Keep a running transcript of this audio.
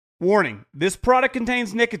Warning, this product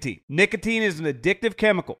contains nicotine. Nicotine is an addictive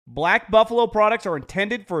chemical. Black Buffalo products are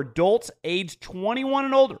intended for adults aged 21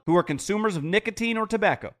 and older who are consumers of nicotine or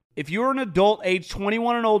tobacco. If you're an adult aged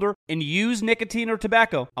 21 and older and use nicotine or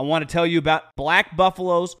tobacco, I want to tell you about Black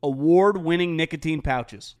Buffalo's award-winning nicotine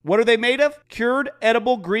pouches. What are they made of? Cured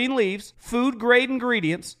edible green leaves, food-grade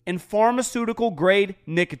ingredients, and pharmaceutical-grade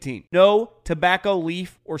nicotine. No tobacco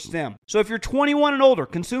leaf or stem. So if you're 21 and older,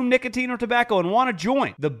 consume nicotine or tobacco, and want to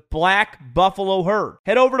join the Black Buffalo herd,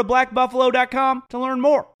 head over to blackbuffalo.com to learn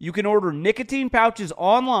more. You can order nicotine pouches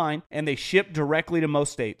online, and they ship directly to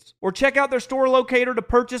most states. Or check out their store locator to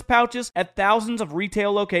purchase pouches at thousands of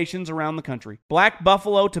retail locations around the country. Black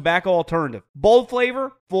Buffalo Tobacco Alternative. Bold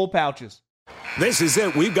flavor, full pouches. This is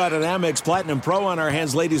it. We've got an Amex Platinum Pro on our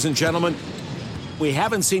hands, ladies and gentlemen. We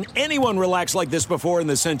haven't seen anyone relax like this before in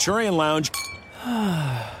the Centurion Lounge.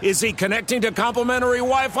 Is he connecting to complimentary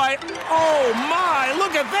Wi-Fi? Oh, my.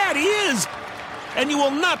 Look at that. He is. And you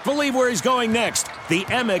will not believe where he's going next. The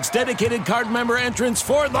Amex dedicated card member entrance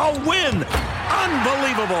for the win.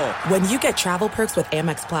 Unbelievable. When you get travel perks with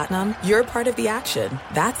Amex Platinum, you're part of the action.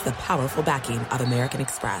 That's the powerful backing of American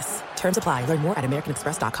Express. Terms apply. Learn more at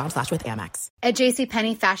americanexpress.com/withAmex. At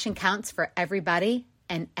JCPenney, fashion counts for everybody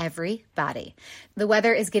and everybody. The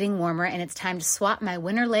weather is getting warmer, and it's time to swap my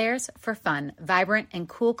winter layers for fun, vibrant, and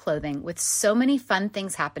cool clothing. With so many fun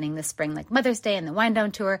things happening this spring, like Mother's Day and the Wind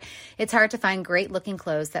Down Tour, it's hard to find great-looking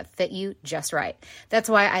clothes that fit you just right. That's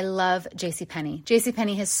why I love JCPenney.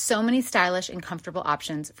 JCPenney has so many stylish and comfortable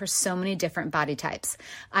options for so many different body types.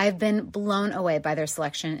 I've been blown away by their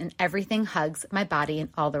selection, and everything hugs my body in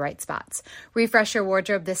all the right spots. Refresh your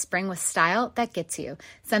wardrobe this spring with style that gets you.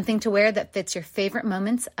 Something to wear that fits your favorite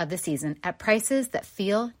moments of the season at prices that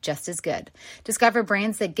feel just as good. Discover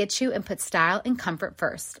brands that get you and put style and comfort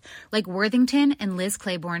first, like Worthington and Liz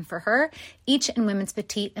Claiborne for her, each in women's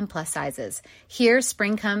petite and plus sizes. Here,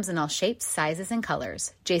 spring comes in all shapes, sizes, and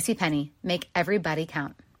colors. JCPenney, make everybody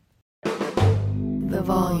count. The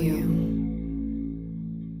volume.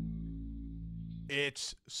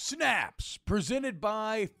 It's Snaps, presented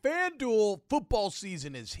by FanDuel. Football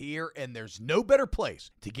season is here, and there's no better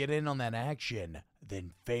place to get in on that action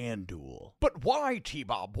than FanDuel. But why,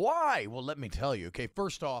 T-Bob? Why? Well, let me tell you, okay?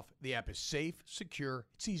 First off, the app is safe, secure,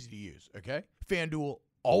 it's easy to use, okay? FanDuel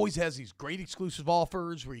always has these great exclusive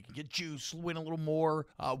offers where you can get juice, win a little more.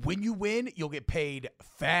 When you win, you'll get paid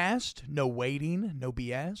fast, no waiting, no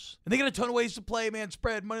BS. And they got a ton of ways to play, man.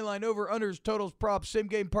 Spread, moneyline, over, unders, totals, props, same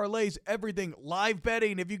game parlays, everything. Live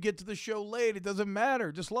betting. If you get to the show late, it doesn't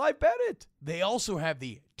matter. Just live bet it. They also have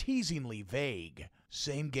the teasingly vague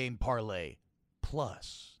same game parlay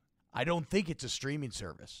plus. I don't think it's a streaming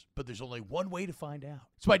service, but there's only one way to find out.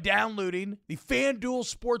 It's by downloading the FanDuel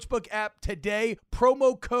Sportsbook app today,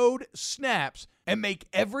 promo code SNAPS, and make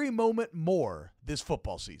every moment more this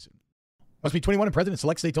football season. Must be 21 and present in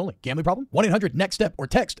select states only. Gambling problem? 1-800-NEXT-STEP or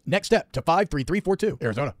text NEXT-STEP to 53342.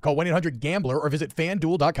 Arizona, call 1-800-GAMBLER or visit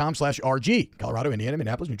FanDuel.com/RG. Colorado, Indiana,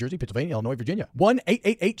 Minneapolis, New Jersey, Pennsylvania, Illinois, Virginia.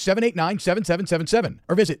 1-888-789-7777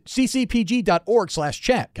 or visit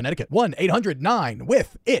ccpg.org/chat. Connecticut,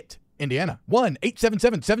 1-800-9-WITH-IT. Indiana,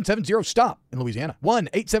 1-877-770-STOP. In Louisiana,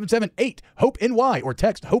 1-877-8-HOPE-NY or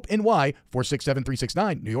text HOPE-NY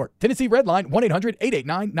 467-369. New York. Tennessee Redline,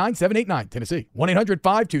 1-800-889-9789. Tennessee,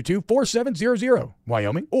 1-800-522-4700.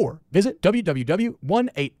 Wyoming, or visit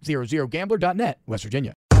www.1800gambler.net. West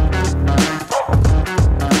Virginia.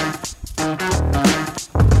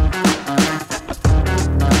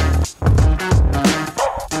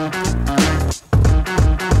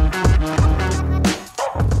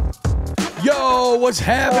 Yo, what's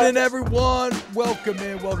happening, everyone? Welcome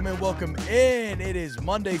in. It is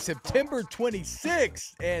Monday, September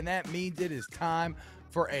 26th, and that means it is time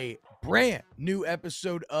for a brand new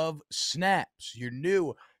episode of Snaps, your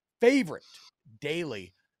new favorite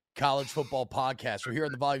daily college football podcast. We're here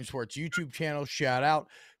on the Volume Sports YouTube channel. Shout out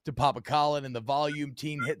to Papa Colin and the Volume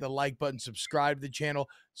team. Hit the like button, subscribe to the channel,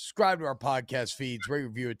 subscribe to our podcast feeds, rate,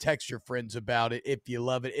 review it, text your friends about it if you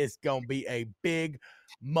love it. It's going to be a big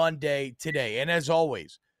Monday today. And as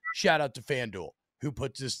always, shout out to FanDuel, who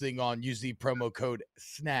puts this thing on. Use the promo code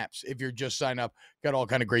SNAPS if you're just signing up. Got all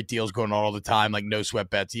kind of great deals going on all the time, like no sweat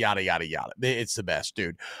bets, yada, yada, yada. It's the best,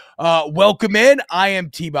 dude. Welcome in. I am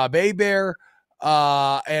T-Bob Hebert,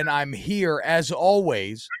 and I'm here, as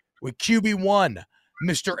always, with QB1,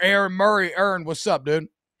 Mr. Aaron Murray. Aaron, what's up, dude?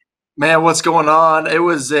 Man, what's going on? It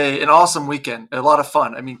was an awesome weekend, a lot of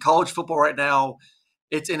fun. I mean, college football right now,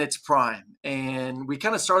 it's in its prime. And we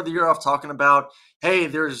kind of started the year off talking about, hey,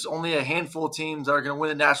 there's only a handful of teams that are going to win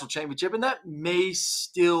the national championship. And that may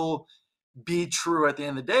still be true at the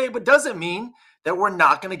end of the day, but doesn't mean that we're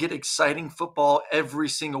not going to get exciting football every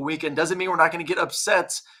single weekend. Doesn't mean we're not going to get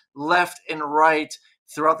upsets left and right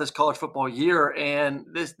throughout this college football year. And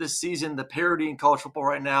this season, the parity in college football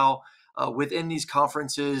right now within these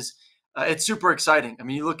conferences, it's super exciting. I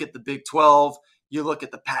mean, you look at the Big 12, you look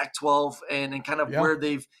at the Pac-12, and kind of where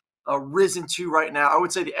they've risen to right now. I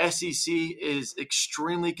would say the SEC is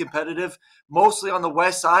extremely competitive, mostly on the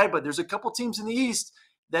west side, but there's a couple teams in the east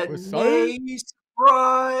that may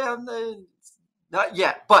try on the – not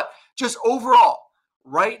yet. But just overall,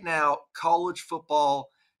 right now, college football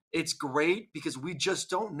 – it's great because we just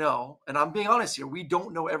don't know, and I'm being honest here, we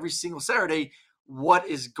don't know every single Saturday what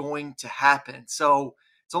is going to happen. So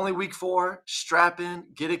it's only week 4. Strap in,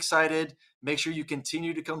 get excited. Make sure you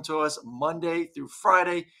continue to come to us Monday through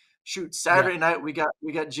Friday. Shoot, Saturday night we got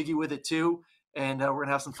jiggy with it too, and we're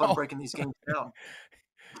gonna have some fun breaking these games down.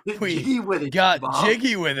 Jiggy with it,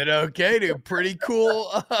 jiggy with it. Okay, dude. Pretty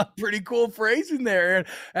cool phrasing there, Aaron.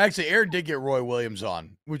 Actually, Aaron did get Roy Williams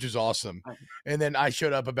on, which is awesome. And then I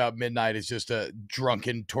showed up about midnight as just a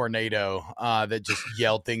drunken tornado that just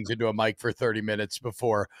yelled things into a mic for 30 minutes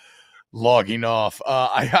before logging off.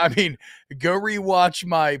 I mean, go rewatch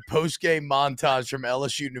my post-game montage from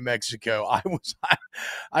LSU New Mexico.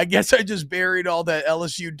 I guess I just buried all that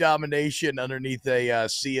LSU domination underneath a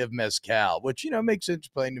sea of mezcal, which, makes sense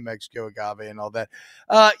playing New Mexico, agave and all that.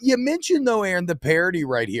 You mentioned, though, Aaron, the parity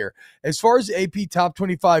right here. As far as AP Top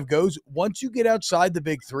 25 goes, once you get outside the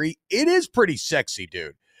Big 3, it is pretty sexy,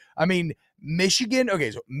 dude. I mean, Michigan,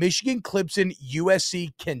 Clemson, USC,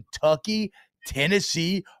 Kentucky,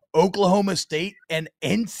 Tennessee, Oklahoma State, and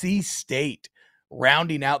NC State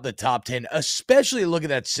rounding out the top 10, especially look at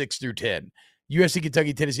that 6 through 10. USC,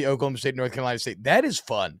 Kentucky, Tennessee, Oklahoma State, North Carolina State. That is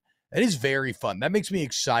fun. That is very fun. That makes me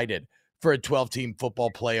excited for a 12-team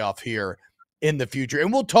football playoff here in the future.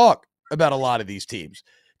 And we'll talk about a lot of these teams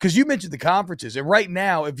because you mentioned the conferences. And right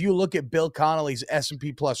now, if you look at Bill Connolly's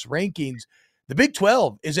S&P Plus rankings, the Big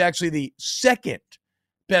 12 is actually the second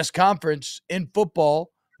best conference in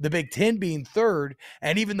football, the Big 10 being third,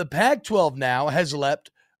 and even the Pac-12 now has leapt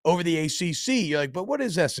over the ACC. You're like, but what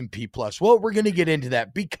is S&P Plus? Well, we're going to get into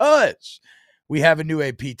that because we have a new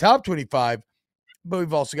AP Top 25, but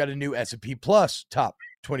we've also got a new S&P Plus Top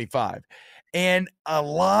 25. And a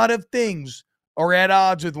lot of things are at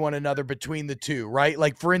odds with one another between the two, right?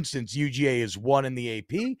 Like, for instance, UGA is 1 in the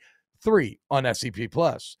AP, 3 on S&P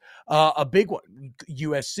Plus. A big one,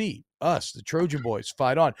 USC, us, the Trojan Boys,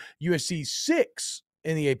 fight on. USC 6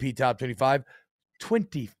 in the AP Top 25,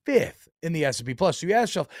 25th in the S&P Plus. So you ask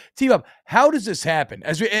yourself, T-Bob, how does this happen?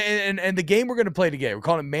 And the game we're going to play today, we're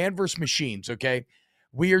calling it Man versus Machines, okay?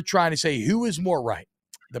 We are trying to say who is more right,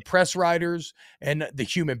 the press writers and the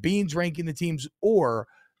human beings ranking the teams, or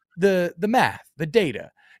the math, the data.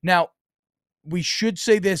 Now, we should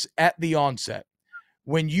say this at the onset.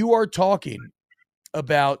 When you are talking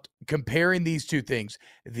about comparing these two things,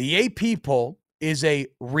 the AP poll is a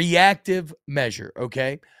reactive measure,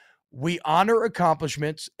 okay? We honor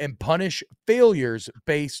accomplishments and punish failures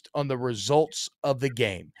based on the results of the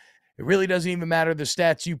game. It really doesn't even matter the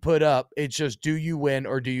stats you put up. It's just, do you win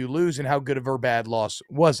or do you lose, and how good of a bad loss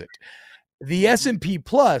was it? The S&P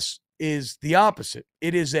Plus is the opposite.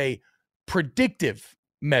 It is a predictive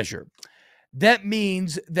measure. That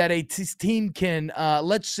means that a team can,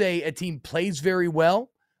 let's say a team plays very well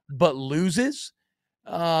but loses.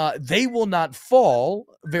 They will not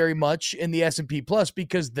fall very much in the S&P Plus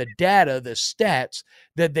because the data, the stats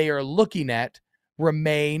that they are looking at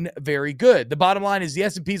remain very good. The bottom line is the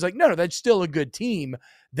S&P is like, no, that's still a good team.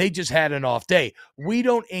 They just had an off day. We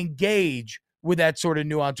don't engage with that sort of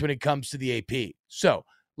nuance when it comes to the AP. So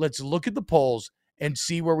let's look at the polls and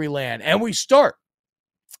see where we land. And we start,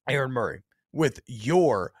 Aaron Murray, with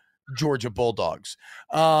your Georgia Bulldogs.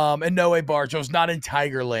 And no way, Barge, I was not in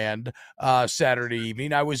Tigerland Saturday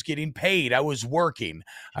evening. I was getting paid. I was working.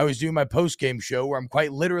 I was doing my post-game show where I'm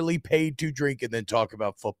quite literally paid to drink and then talk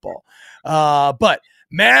about football. But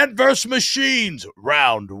Man vs. Machines,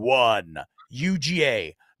 round 1.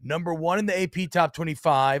 UGA, number 1 in the AP Top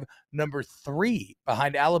 25, number 3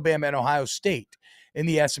 behind Alabama and Ohio State in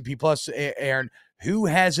the S&P Plus. Aaron, who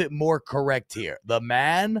has it more correct here, the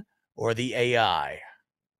man or the AI?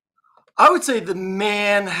 I would say the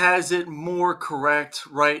man has it more correct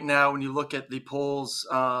right now when you look at the polls.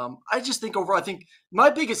 I just think overall, I think my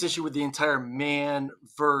biggest issue with the entire man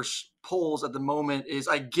versus polls at the moment is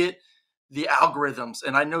I get the algorithms.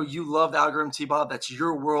 And I know you love the algorithm, T-Bob. That's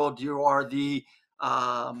your world. You are the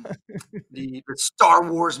Star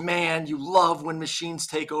Wars man. You love when machines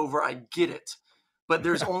take over. I get it. but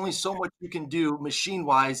there's only so much you can do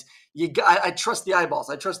machine-wise. I trust the eyeballs.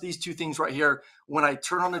 I trust these two things right here when I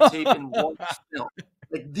turn on the tape and watch film.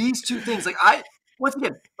 Like these two things, once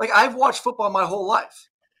again, I've watched football my whole life.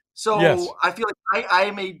 So Yes. I feel like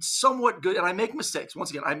I made somewhat good, and I make mistakes. Once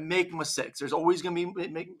again, I make mistakes. There's always going to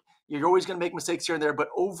be you're always going to make mistakes here and there, but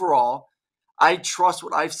overall, I trust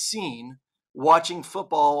what I've seen watching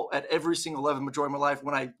football at every single level majority of my life.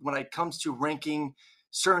 When it comes to ranking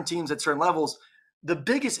certain teams at certain levels, the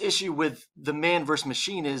biggest issue with the man versus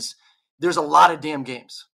machine is there's a lot of damn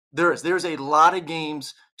games. There's a lot of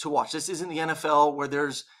games to watch. This isn't the NFL where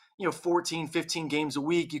there's 14, 15 games a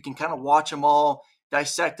week. You can kind of watch them all,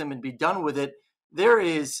 dissect them, and be done with it. There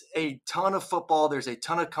is a ton of football. There's a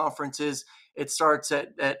ton of conferences. It starts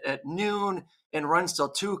at noon and runs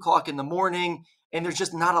till 2:00 in the morning. And there's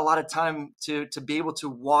just not a lot of time to be able to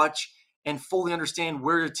watch and fully understand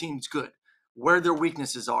where your team's good, where their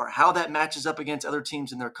weaknesses are, how that matches up against other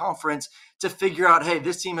teams in their conference to figure out, hey,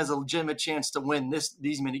 this team has a legitimate chance to win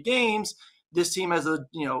these many games. This team is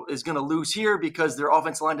going to lose here because their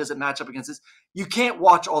offensive line doesn't match up against this. You can't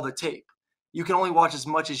watch all the tape. You can only watch as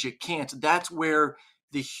much as you can. So that's where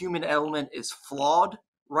the human element is flawed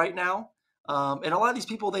right now. And a lot of these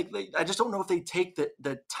people, I just don't know if they take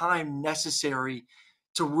the time necessary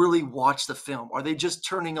to really watch the film. Are they just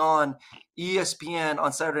turning on ESPN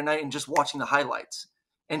on Saturday night and just watching the highlights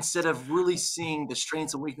instead of really seeing the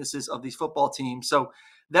strengths and weaknesses of these football teams? So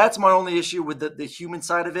that's my only issue with the human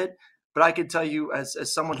side of it. But I can tell you as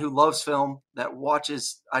someone who loves film,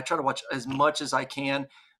 I try to watch as much as I can. I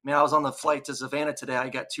mean, I was on the flight to Savannah today. I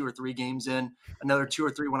got 2 or 3 games in, another 2 or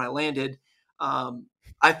 3 when I landed.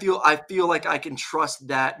 I feel like I can trust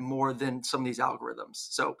that more than some of these algorithms.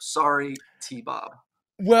 So sorry, T-Bob.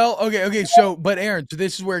 Well, okay. So, but Aaron, so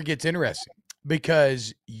this is where it gets interesting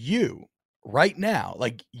because you right now,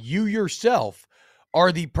 like you yourself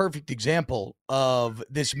are the perfect example of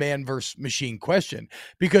this man versus machine question,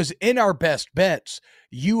 because in our best bets,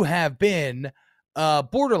 you have been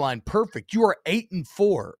borderline perfect. You are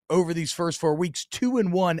 8-4 over these first 4 weeks,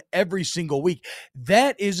 2-1 every single week.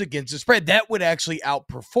 That is against the spread. That would actually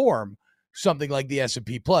outperform something like the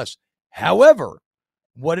S&P Plus. However,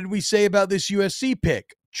 what did we say about this USC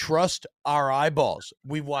pick? Trust our eyeballs.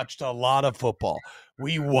 We've watched a lot of football.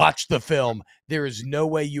 We watched the film. There is no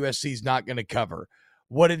way USC is not going to cover.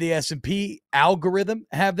 What did the S&P algorithm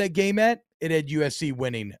have that game at? It had USC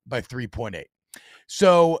winning by 3.8.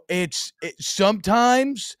 So it's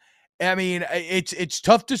sometimes, I mean, it's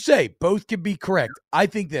tough to say. Both can be correct. I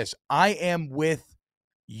think this. I am with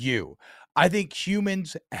you. I think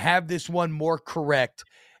humans have this one more correct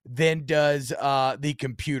than does the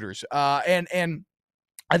computers. And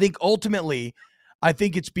I think ultimately, I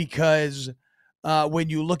think it's because when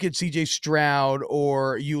you look at CJ Stroud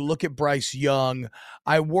or you look at Bryce Young,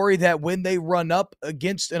 I worry that when they run up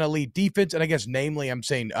against an elite defense, and I guess namely I'm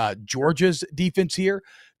saying Georgia's defense here,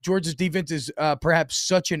 Georgia's defense is perhaps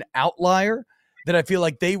such an outlier that I feel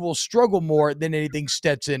like they will struggle more than anything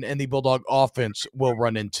Stetson and the Bulldog offense will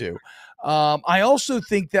run into. I also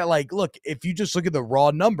think that, like, look, if you just look at the raw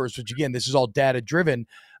numbers, which again, this is all data driven,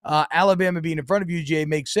 Alabama being in front of UGA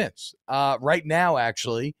makes sense. Right now,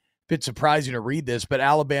 actually, bit surprising to read this, but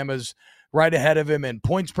Alabama's right ahead of him in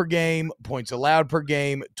points per game, points allowed per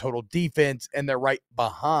game, total defense, and they're right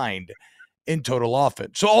behind in total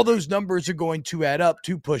offense. So all those numbers are going to add up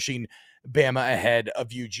to pushing Bama ahead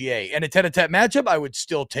of UGA. And a tete-a-tete matchup, I would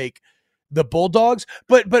still take the Bulldogs.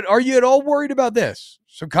 But are you at all worried about this?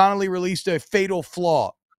 So Connolly released a fatal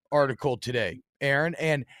flaw article today, Aaron,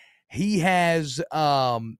 and he has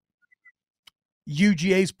UGA's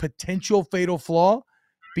potential fatal flaw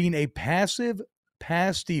being a passive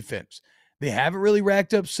pass defense. They haven't really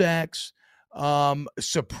racked up sacks.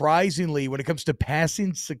 Surprisingly, when it comes to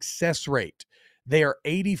passing success rate, they are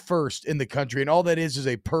 81st in the country. And all that is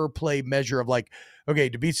a per play measure of, like, okay,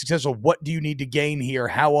 to be successful, what do you need to gain here?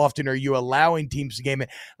 How often are you allowing teams to game it?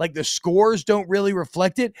 Like, the scores don't really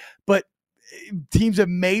reflect it, but teams have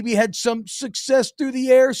maybe had some success through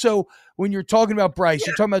the air. So when you're talking about Bryce,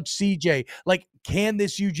 you're talking about CJ, like, can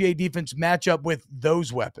this UGA defense match up with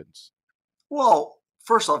those weapons? Well,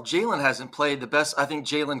 first off, Jalen hasn't played the best. I think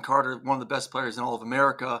Jalen Carter, one of the best players in all of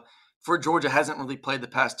America for Georgia, hasn't really played the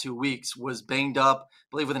past 2 weeks, was banged up, I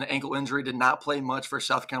believe with an ankle injury, did not play much for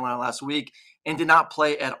South Carolina last week, and did not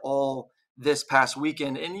play at all this past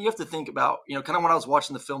weekend. And you have to think about, kind of when I was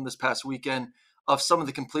watching the film this past weekend of some of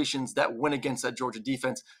the completions that went against that Georgia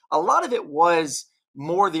defense, a lot of it was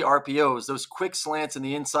more the RPOs, those quick slants in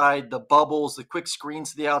the inside, the bubbles, the quick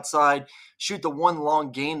screens to the outside, shoot the one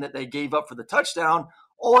long gain that they gave up for the touchdown.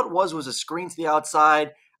 All it was a screen to the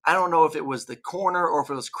outside, I don't know if it was the corner or if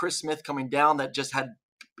it was Chris Smith coming down that just had,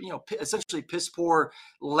 essentially piss poor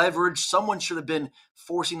leverage. Someone should have been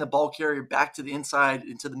forcing the ball carrier back to the inside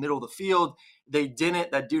into the middle of the field. They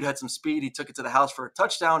didn't. That dude had some speed. He took it to the house for a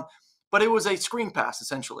touchdown, but it was a screen pass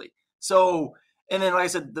essentially. So, and then like I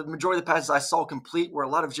said, the majority of the passes I saw complete were a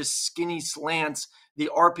lot of just skinny slants. The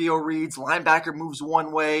RPO reads, linebacker moves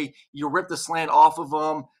one way, you rip the slant off of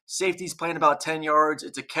them, safety's playing about 10 yards,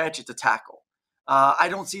 it's a catch, it's a tackle. I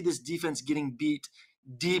don't see this defense getting beat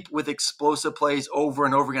deep with explosive plays over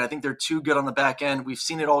and over again. I think they're too good on the back end. We've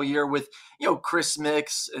seen it all year with, Chris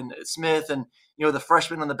Smith and the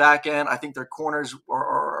freshmen on the back end. I think their corners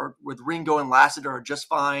are with Ringo and Lassiter are just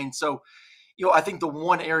fine. So, I think the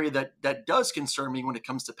one area that does concern me when it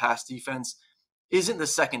comes to pass defense isn't the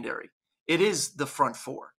secondary. It is the front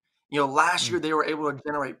four. Last year they were able to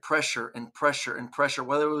generate pressure and pressure and pressure,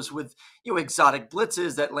 whether it was with, exotic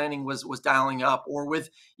blitzes that Lanning was dialing up, or with,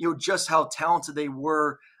 just how talented they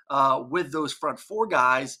were with those front four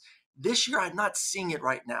guys. This year, I'm not seeing it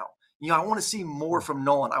right now. I want to see more from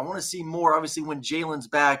Nolan. I want to see more, obviously, when Jalen's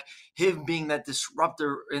back, him being that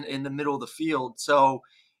disruptor in the middle of the field. So,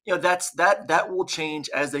 that will change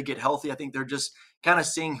as they get healthy. I think they're just kind of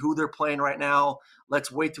seeing who they're playing right now.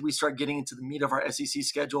 Let's wait till we start getting into the meat of our SEC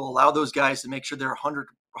schedule, allow those guys to make sure they're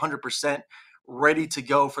 100% ready to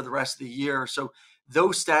go for the rest of the year. So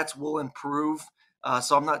those stats will improve.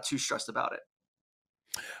 So I'm not too stressed about it.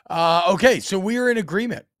 Okay, so we are in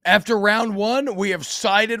agreement. After round one, we have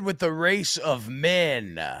sided with the race of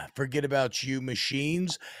men. Forget about you,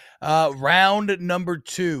 machines. Round number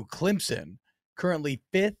two, Clemson, currently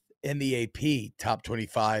 5th in the AP top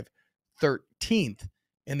 25, 13th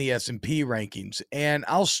in the S&P rankings. And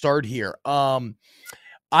I'll start here.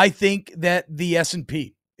 I think that the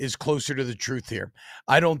S&P is closer to the truth here.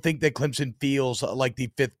 I don't think that Clemson feels like the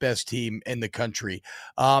 5th best team in the country.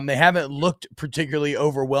 They haven't looked particularly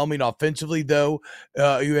overwhelming offensively, though.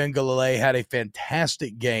 Uiagalelei had a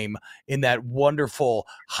fantastic game in that wonderful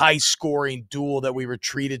high-scoring duel that we were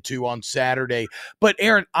treated to on Saturday. But,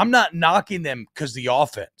 Aaron, I'm not knocking them because the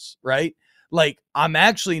offense, right? Like, I'm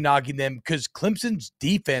actually knocking them because Clemson's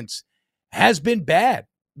defense has been bad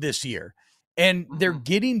this year. And they're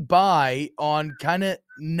getting by on kind of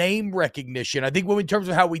name recognition. I think in terms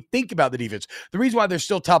of how we think about the defense, the reason why they're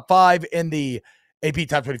still top 5 in the AP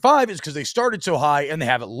top 25 is because they started so high and they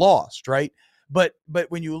haven't lost, right? But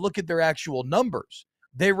when you look at their actual numbers,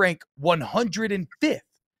 they rank 105th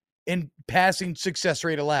in passing success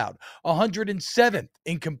rate allowed, 107th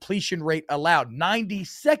in completion rate allowed,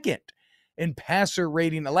 92nd in passer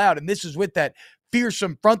rating allowed. And this is with that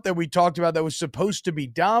fearsome front that we talked about that was supposed to be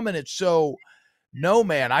dominant. So no,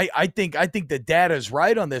 man, I think the data is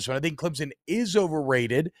right on this one. I think Clemson is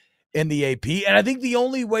overrated in the AP. And I think the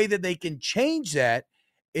only way that they can change that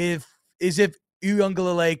is if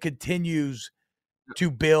Uiagalelei continues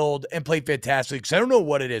to build and play fantastic. Because I don't know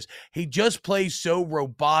what it is. He just plays so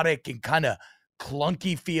robotic and kind of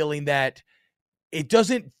clunky feeling that it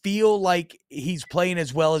doesn't feel like he's playing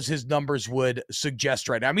as well as his numbers would suggest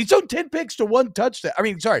right now. I mean, so 10 picks to 1 touchdown.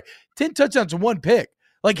 10 touchdowns to 1 pick.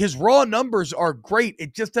 Like, his raw numbers are great.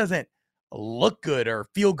 It just doesn't look good or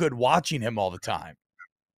feel good watching him all the time.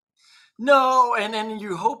 No, and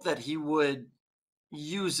you hope that he would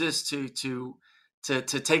use this to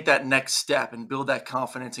take that next step and build that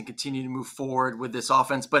confidence and continue to move forward with this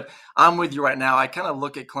offense. But I'm with you right now. I kind of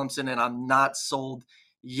look at Clemson and I'm not sold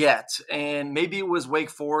yet. And maybe it was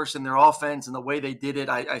Wake Forest and their offense and the way they did it.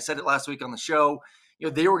 I said it last week on the show.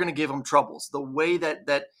 They were going to give them troubles. The way that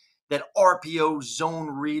RPO zone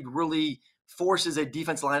read really forces a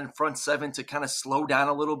defense line in front seven to kind of slow down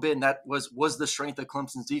a little bit. And that was the strength of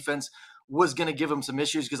Clemson's defense, was going to give them some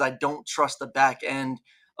issues because I don't trust the back end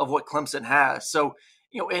of what Clemson has. So,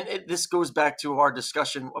 this goes back to our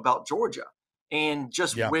discussion about Georgia and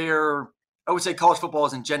just where I would say college football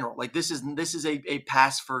is in general. Like, this is a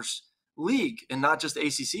pass first league, and not just the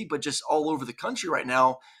ACC, but just all over the country right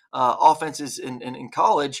now. Offenses in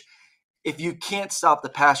college, if you can't stop the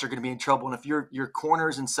pass, you're going to be in trouble. And if your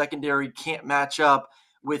corners and secondary can't match up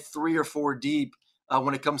with 3 or 4 deep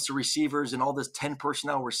when it comes to receivers and all this 10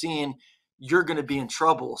 personnel we're seeing, you're going to be in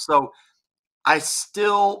trouble. So I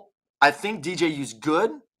think DJU's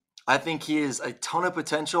good. I think he is a ton of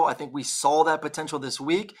potential. I think we saw that potential this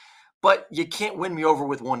week. But you can't win me over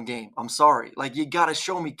with one game. I'm sorry. Like, you got to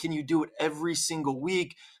show me, can you do it every single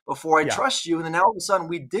week before I trust you? And then now all of a sudden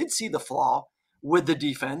we did see the flaw with the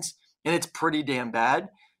defense, and it's pretty damn bad.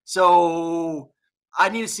 So I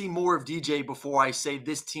need to see more of DJ before I say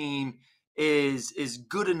this team is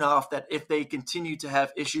good enough that if they continue to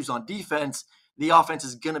have issues on defense, the offense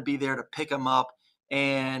is going to be there to pick them up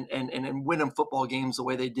and win them football games the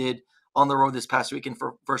way they did on the road this past weekend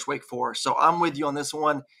for versus Wake Forest. So I'm with you on this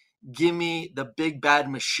one. Give me the big bad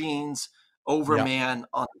machines over man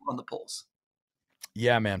on the polls.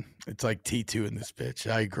 Yeah, man. It's like T2 in this bitch.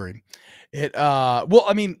 I agree. Well,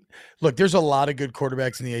 I mean, look, there's a lot of good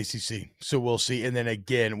quarterbacks in the ACC, so we'll see. And then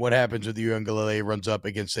again, what happens with UNLA runs up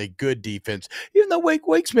against a good defense, even though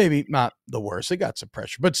Wake's maybe not the worst. They got some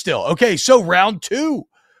pressure, but still. Okay, so round 2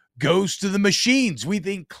 goes to the machines. We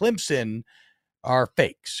think Clemson are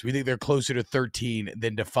fakes. We think they're closer to 13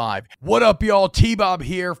 than to 5. What up, y'all? T-Bob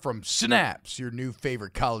here from Snaps, your new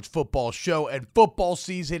favorite college football show, and football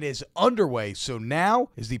season is underway, so now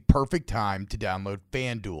is the perfect time to download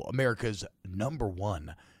FanDuel, America's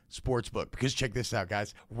 #1 sportsbook. Because check this out,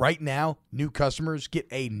 guys. Right now, new customers get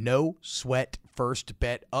a no-sweat first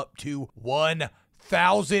bet up to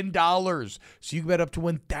 $1,000. So you can bet up to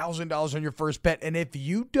 $1,000 on your first bet, and if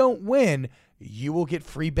you don't win, you will get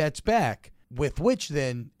free bets back, with which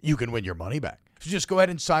then you can win your money back. So just go ahead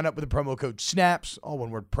and sign up with the promo code SNAPS, all one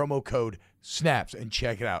word, promo code SNAPS, and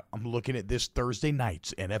check it out. I'm looking at this Thursday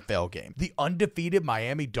night's NFL game. The undefeated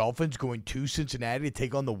Miami Dolphins going to Cincinnati to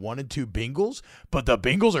take on the 1-2 Bengals, but the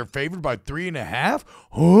Bengals are favored by 3.5?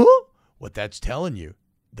 Huh? What that's telling you,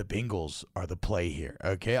 the Bengals are the play here,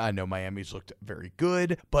 okay? I know Miami's looked very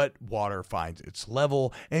good, but water finds its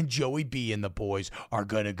level, and Joey B and the boys are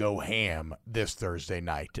going to go ham this Thursday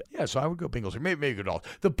night. Yeah, so I would go Bengals, or maybe go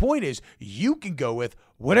Dolphins. The point is, you can go with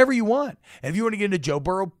whatever you want. And if you want to get into Joe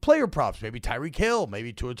Burrow player props, maybe Tyreek Hill,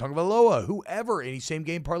 maybe Tua Tagovailoa, whoever, any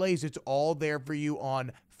same-game parlays, it's all there for you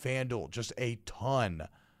on FanDuel. Just a ton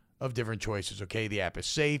of different choices, okay? The app is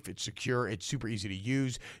safe, it's secure, it's super easy to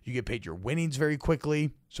use. You get paid your winnings very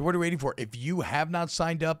quickly. So what are you waiting for? If you have not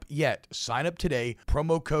signed up yet, sign up today,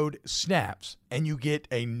 promo code SNAPS, and you get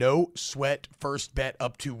a no-sweat first bet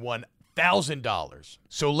up to $1,000.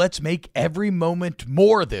 So let's make every moment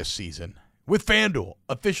more this season with FanDuel,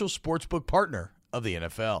 official sportsbook partner of the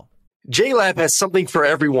NFL. JLab has something for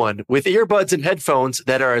everyone with earbuds and headphones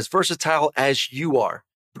that are as versatile as you are.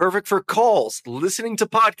 Perfect for calls, listening to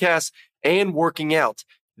podcasts, and working out.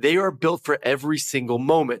 They are built for every single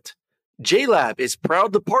moment. JLab is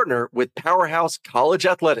proud to partner with Powerhouse College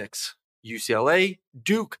Athletics, UCLA,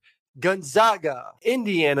 Duke, Gonzaga,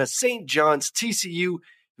 Indiana, St. John's, TCU,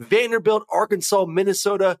 Vanderbilt, Arkansas,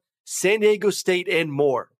 Minnesota, San Diego State, and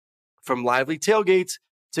more. From lively tailgates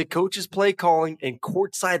to coaches' play calling and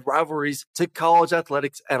courtside rivalries to college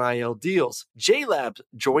athletics NIL deals, JLab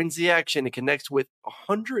joins the action and connects with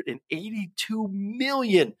 182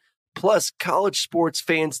 million plus college sports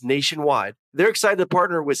fans nationwide. They're excited to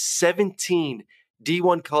partner with 17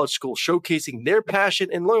 D1 college schools, showcasing their passion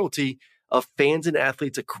and loyalty of fans and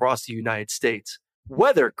athletes across the United States.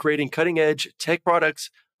 Whether creating cutting-edge tech products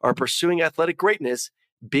or pursuing athletic greatness,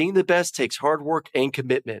 being the best takes hard work and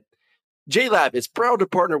commitment. JLab is proud to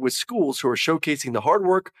partner with schools who are showcasing the hard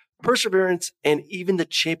work, perseverance, and even the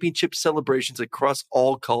championship celebrations across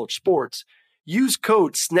all college sports. Use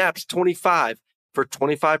code SNAPS25 for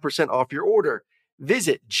 25% off your order.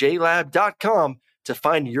 Visit JLab.com to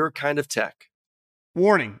find your kind of tech.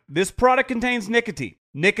 Warning, this product contains nicotine.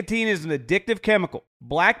 Nicotine is an addictive chemical.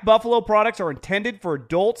 Black Buffalo products are intended for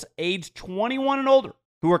adults aged 21 and older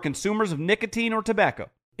who are consumers of nicotine or tobacco.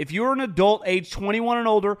 If you're an adult aged 21 and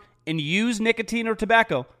older and use nicotine or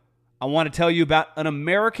tobacco, I want to tell you about an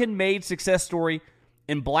American-made success story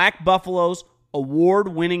in Black Buffalo's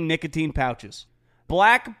award-winning nicotine pouches.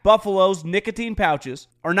 Black Buffalo's nicotine pouches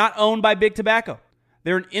are not owned by Big Tobacco.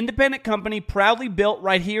 They're an independent company proudly built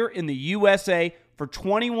right here in the USA for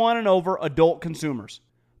 21 and over adult consumers.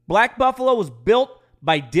 Black Buffalo was built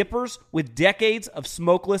by dippers with decades of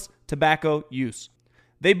smokeless tobacco use.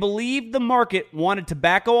 They believed the market wanted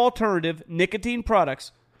tobacco alternative nicotine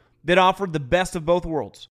products that offered the best of both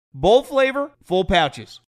worlds. Bold flavor, full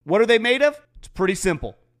pouches. What are they made of? It's pretty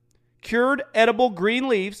simple. Cured edible green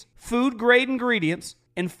leaves, food-grade ingredients,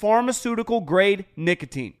 and pharmaceutical-grade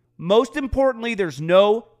nicotine. Most importantly, there's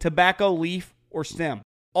no tobacco leaf or stem.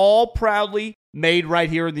 All proudly made right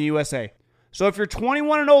here in the USA. So if you're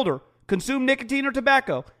 21 and older, consume nicotine or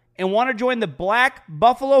tobacco, and want to join the Black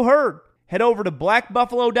Buffalo herd, head over to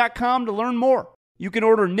blackbuffalo.com to learn more. You can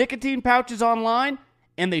order nicotine pouches online,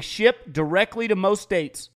 and they ship directly to most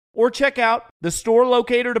states. Or check out the store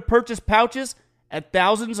locator to purchase pouches at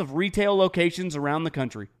thousands of retail locations around the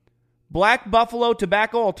country. Black Buffalo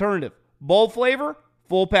Tobacco Alternative. Bold flavor,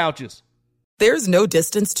 full pouches. There's no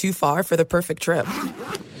distance too far for the perfect trip.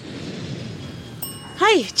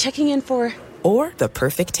 Hi, checking in for... Or the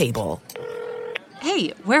perfect table. Hey,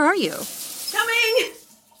 where are you? Coming!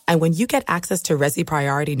 And when you get access to Resi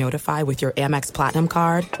Priority Notify with your Amex Platinum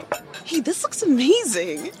card... Hey, this looks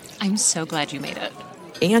amazing. I'm so glad you made it.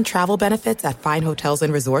 And travel benefits at fine hotels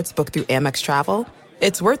and resorts booked through Amex Travel,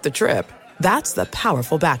 it's worth the trip. That's the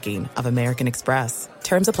powerful backing of American Express.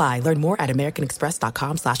 Terms apply. Learn more at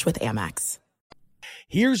americanexpress.com/withAmex.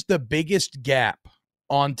 Here's the biggest gap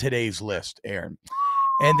on today's list, Aaron,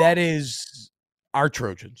 and that is our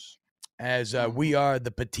Trojans. As we are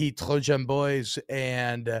the Petit Trojan boys,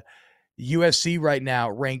 and USC right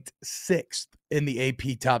now ranked 6th in the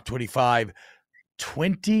AP Top 25,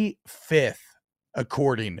 25th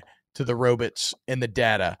according to the Robots in the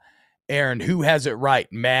data. Aaron, who has it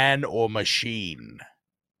right, man or machine?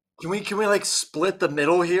 Can we like split the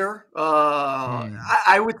middle here?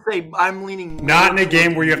 I would say I'm leaning more not in a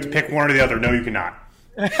game where you have to pick one or the other. No, you cannot.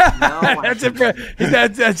 That's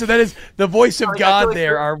so that is the voice of God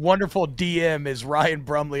there. Our wonderful DM is Ryan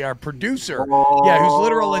Brumley, our producer. Whose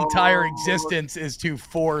literal entire existence is to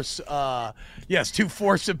force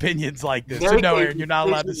opinions like this. So no, Aaron, you're not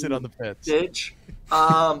allowed to sit on the fence. Bitch.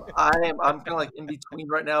 I'm kind of like in between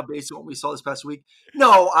right now based on what we saw this past week.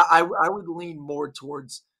 No, I would lean more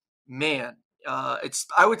towards man.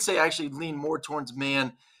 I would say actually lean more towards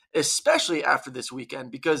man, especially after this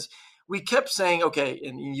weekend, because we kept saying, okay,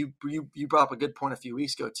 and you brought up a good point a few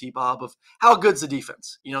weeks ago, T-Bob, of how good's the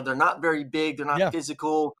defense. They're not very big. They're not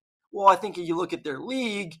physical. Well, I think if you look at their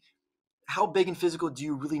league, how big and physical do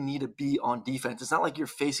you really need to be on defense? It's not like you're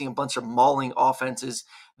facing a bunch of mauling offenses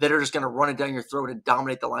that are just going to run it down your throat and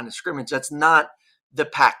dominate the line of scrimmage. That's not the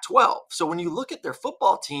Pac-12. So when you look at their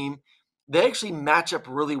football team, they actually match up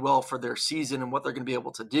really well for their season and what they're going to be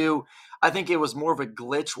able to do. I think it was more of a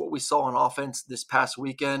glitch what we saw on offense this past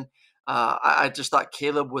weekend. I just thought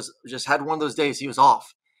Caleb had one of those days. He was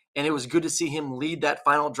off, and it was good to see him lead that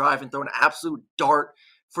final drive and throw an absolute dart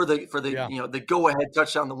for the go-ahead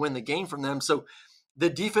touchdown to win the game from them. So the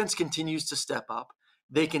defense continues to step up.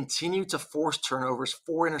 They continue to force turnovers,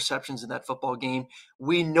 4 interceptions in that football game.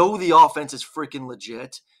 We know the offense is freaking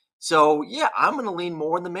legit. So, yeah, I'm going to lean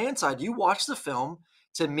more on the man side. You watch the film.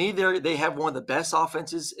 To me, they have one of the best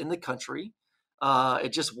offenses in the country. It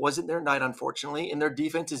just wasn't their night, unfortunately, and their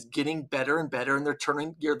defense is getting better and better, and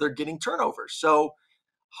they're getting turnovers. So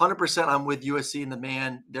 100% I'm with USC and the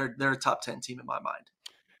man. They're a top 10 team in my mind.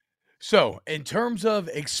 So in terms of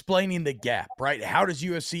explaining the gap, right, how does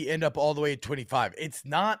USC end up all the way at 25? It's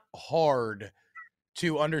not hard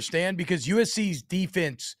to understand because USC's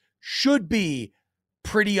defense should be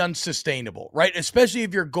pretty unsustainable, right? Especially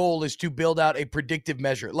if your goal is to build out a predictive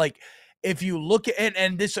measure. Like if you look at,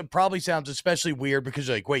 and this probably sounds especially weird because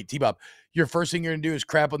you're like, wait, T-Bob, your first thing you're going to do is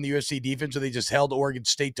crap on the USC defense, so they just held Oregon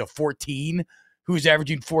State to 14, who's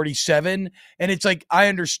averaging 47. And it's like, I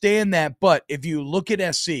understand that, but if you look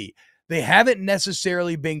at SC, they haven't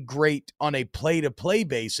necessarily been great on a play-to-play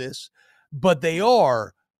basis, but they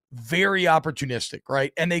are very opportunistic,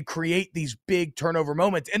 right? And they create these big turnover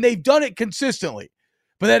moments, and they've done it consistently.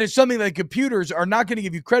 But that is something that computers are not going to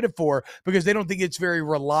give you credit for because they don't think it's very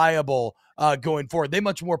reliable going forward. They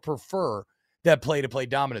much more prefer that play-to-play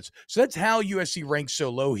dominance. So that's how USC ranks so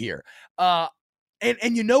low here. And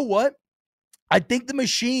you know what? I think the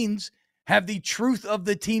machines have the truth of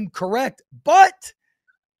the team correct, but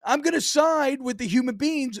I'm going to side with the human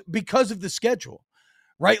beings because of the schedule,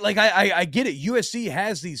 right? Like I get it. USC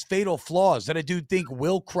has these fatal flaws that I do think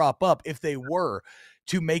will crop up if they were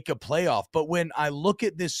to make a playoff. But when I look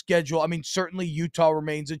at this schedule, I mean, certainly Utah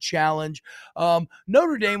remains a challenge.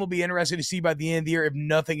 Notre Dame will be interesting to see by the end of the year, if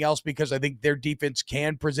nothing else, because I think their defense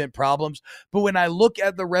can present problems. But when I look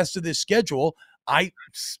at the rest of this schedule, I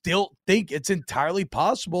still think it's entirely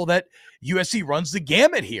possible that USC runs the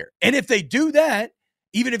gamut here. And if they do that,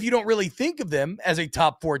 even if you don't really think of them as a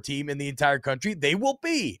top 4 team in the entire country, they will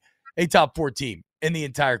be a top 4 team in the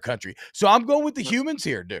entire country. So I'm going with the humans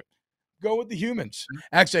here, dude. Go with the humans.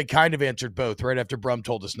 Actually, I kind of answered both right after Brum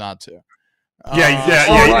told us not to.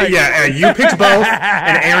 Yeah. You picked both,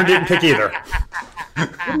 and Aaron didn't pick either.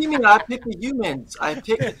 What do you mean? I picked the humans. I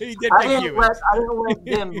didn't let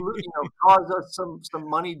them, cause us some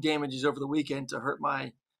money damages over the weekend to hurt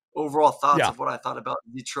my overall thoughts of what I thought about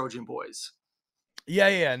the Trojan boys.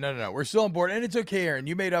 Yeah. No. We're still on board. And it's okay, Aaron.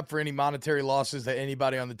 You made up for any monetary losses that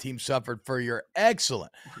anybody on the team suffered for your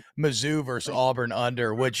excellent Mizzou versus Auburn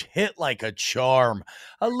under, which hit like a charm.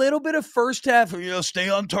 A little bit of first half, stay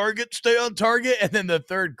on target. And then the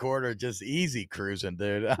third quarter, just easy cruising,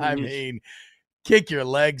 dude. I mean, kick your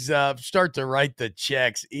legs up, start to write the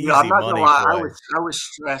checks. Easy money. I'm not gonna lie.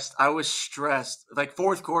 I was stressed. Like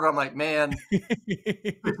fourth quarter, I'm like, man, this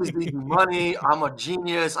is easy money. I'm a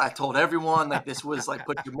genius. I told everyone like this was like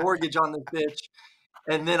put your mortgage on this bitch.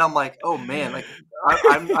 And then I'm like, oh man, like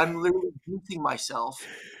I'm literally jinxing myself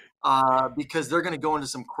because they're going to go into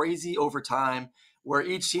some crazy overtime where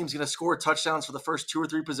each team's going to score touchdowns for the first 2 or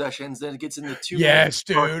 3 possessions. Then it gets into 2 minutes. Yes,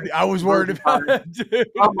 dude. I was worried about that, dude.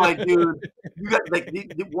 I'm like, dude, you got like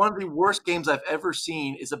one of the worst games I've ever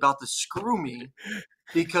seen is about to screw me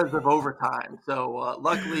because of overtime. So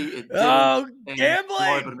luckily it didn't. Oh, and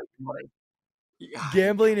gambling! Yeah.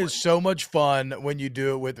 Gambling is so much fun when you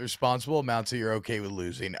do it with responsible amounts that you're okay with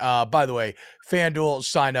losing. By the way, FanDuel,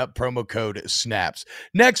 sign up, promo code SNAPS.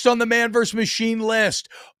 Next on the man versus machine list,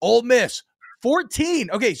 Ole Miss, 14.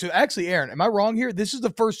 Okay, so actually, Aaron, am I wrong here? This is the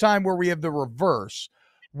first time where we have the reverse,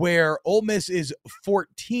 where Ole Miss is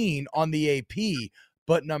 14 on the AP,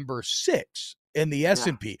 but number 6 in the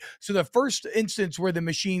S&P. So the first instance where the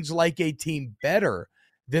machines like a team better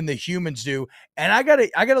than the humans do. And I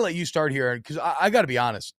gotta let you start here because I gotta be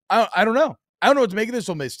honest. I don't know. I don't know what to make of this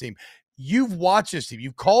Ole Miss team. You've watched this team.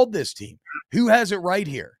 You've called this team. Who has it right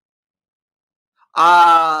here?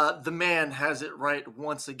 The man has it right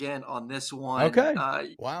once again on this one. Okay.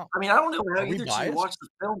 Wow. I mean, I don't know how Are we either biased? you watch the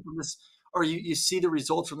film from this or you see the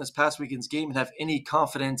results from this past weekend's game and have any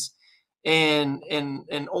confidence in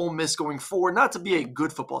Ole Miss going forward. Not to be a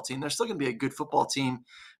good football team. They're still going to be a good football team,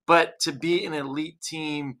 but to be an elite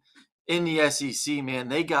team in the SEC, man,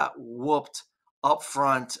 they got whooped up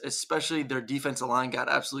front, especially their defensive line got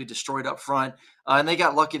absolutely destroyed up front. And they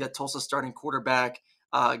got lucky that Tulsa's starting quarterback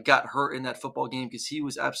got hurt in that football game because he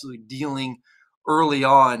was absolutely dealing early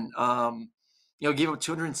on. Gave up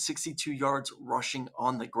 262 yards rushing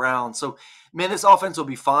on the ground. So, man, this offense will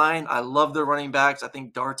be fine. I love their running backs. I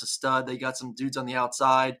think Dart's a stud. They got some dudes on the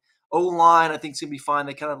outside. O-line, I think, is going to be fine.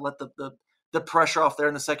 They kind of let the pressure off there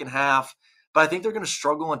in the second half. But I think they're going to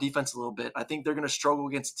struggle on defense a little bit. I think they're going to struggle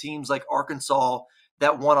against teams like Arkansas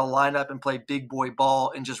that want to line up and play big boy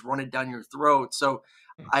ball and just run it down your throat. So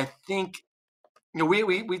I think,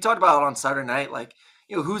 we talked about it on Saturday night, like,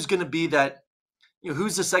 who's going to be that,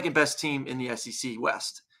 who's the second best team in the SEC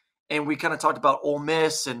West? And we kind of talked about Ole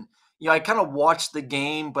Miss and, I kind of watched the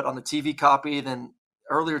game, but on the TV copy. Then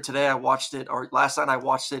earlier today I watched it, or last night I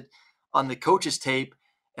watched it on the coach's tape.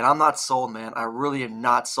 And I'm not sold, man. I really am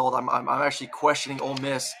not sold. I'm actually questioning Ole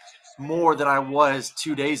Miss more than I was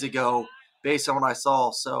 2 days ago based on what I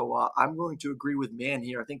saw. So I'm going to agree with Man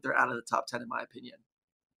here. I think they're out of the top 10 in my opinion.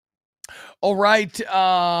 All right.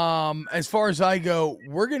 As far as I go,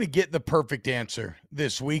 we're going to get the perfect answer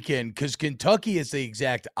this weekend because Kentucky is the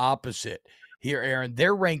exact opposite here, Aaron.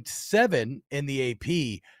 They're ranked 7 in the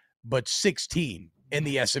AP, but 16 in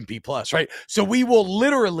the S&P Plus, right? So we will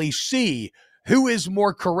literally see who is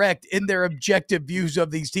more correct in their objective views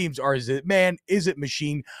of these teams. Or is it man? Is it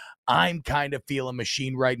machine? I'm kind of feeling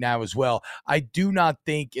machine right now as well. I do not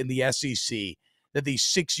think in the SEC that the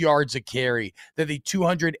 6 yards a carry, that the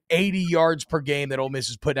 280 yards per game that Ole Miss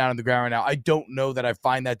is putting out on the ground right now, I don't know that I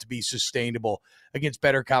find that to be sustainable against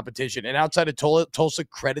better competition. And outside of Tulsa,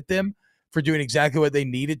 credit them for doing exactly what they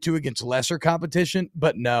needed to against lesser competition.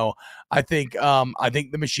 But no, I think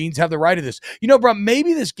the machines have the right of this. Bro,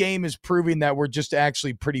 maybe this game is proving that we're just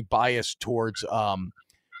actually pretty biased towards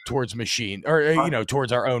machine or,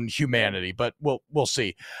 towards our own humanity, but we'll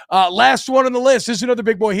see. Last one on the list. This is another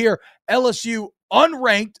big boy here. LSU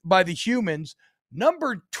unranked by the humans,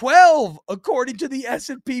 number 12, according to the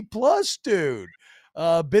S&P Plus, dude.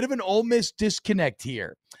 A bit of an Ole Miss disconnect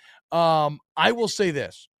here. I will say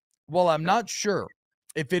this. Well, I'm not sure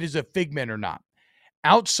if it is a figment or not.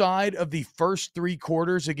 Outside of the first 3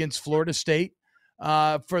 quarters against Florida State,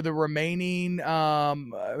 for the remaining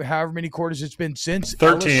however many quarters it's been since,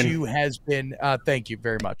 13. LSU has been thank you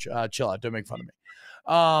very much. Chill out. Don't make fun of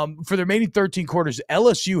me. For the remaining 13 quarters,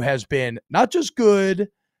 LSU has been not just good,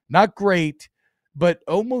 not great, but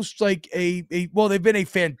almost like they've been a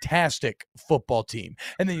fantastic football team.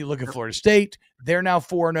 And then you look at Florida State, they're now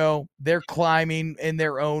 4-0. They're climbing in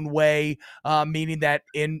their own way, meaning that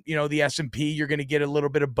in, the S&P, you're going to get a little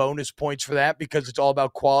bit of bonus points for that because it's all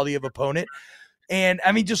about quality of opponent. And,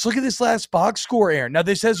 I mean, just look at this last box score, Aaron. Now,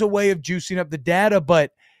 this has a way of juicing up the data,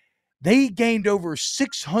 but they gained over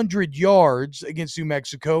 600 yards against New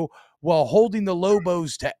Mexico while holding the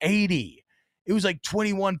Lobos to 80. It was like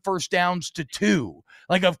 21 first downs to 2.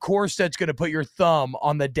 Like, of course, that's going to put your thumb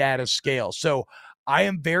on the data scale. So I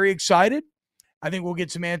am very excited. I think we'll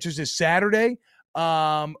get some answers this Saturday.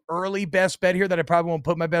 Early best bet here that I probably won't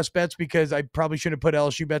put my best bets because I probably shouldn't put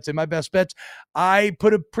LSU bets in my best bets. I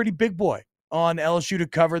put a pretty big boy on LSU to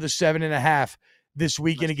cover the 7.5 this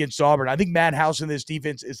weekend against Auburn. I think Matt House and this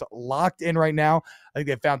defense is locked in right now. I think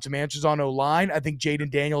they found some answers on O-line. I think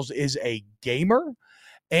Jaden Daniels is a gamer.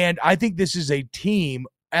 And I think this is a team,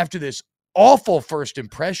 after this awful first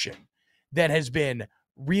impression that has been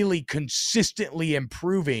really consistently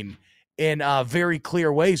improving in very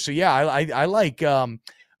clear ways. So yeah, I like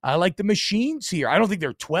the Machines here. I don't think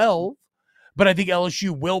they're 12, but I think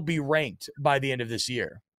LSU will be ranked by the end of this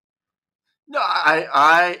year. No,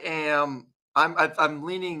 I'm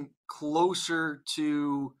leaning closer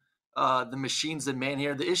to the Machines than man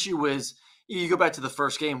here. The issue is you go back to the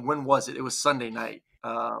first game. When was it? It was Sunday night,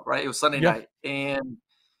 right? It was Sunday night, and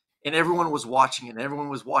everyone was watching it. Everyone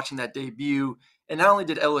was watching that debut. And not only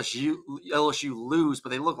did LSU lose, but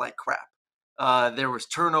they looked like crap. There was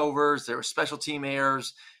turnovers, there were special team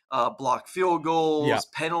errors, blocked field goals,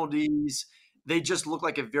 penalties. They just looked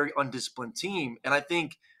like a very undisciplined team. And I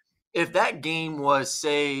think if that game was,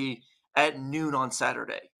 say, at noon on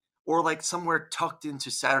Saturday, or like somewhere tucked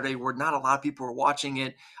into Saturday where not a lot of people are watching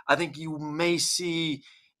it, I think you may see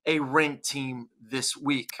a ranked team this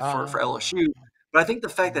week for LSU. But I think the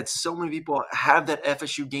fact that so many people have that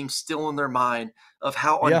FSU game still in their mind of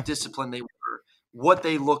how undisciplined they were, what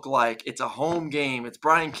they look like. It's a home game. It's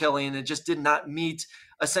Brian Kelly, and it just did not meet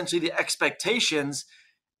essentially the expectations.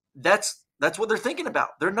 That's what they're thinking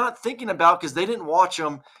about. They're not thinking about, because they didn't watch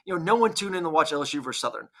them. No one tuned in to watch LSU versus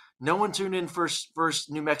Southern. No one tuned in versus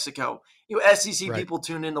New Mexico. SEC people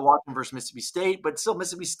tuned in to watch them versus Mississippi State, but still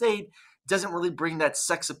Mississippi State doesn't really bring that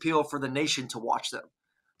sex appeal for the nation to watch them.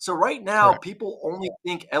 So right now, people only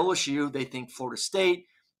think LSU, they think Florida State,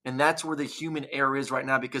 and that's where the human error is right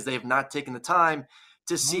now, because they have not taken the time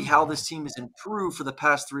to see how this team has improved for the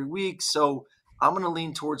past 3 weeks. So I'm going to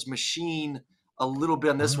lean towards Machine a little bit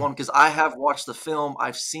on this one, because I have watched the film.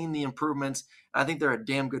 I've seen the improvements. I think they're a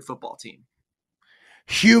damn good football team.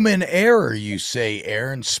 Human error, you say,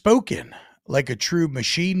 Aaron. Spoken like a true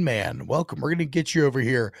machine man. Welcome. We're going to get you over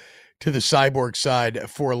here to the cyborg side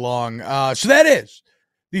for long. So that is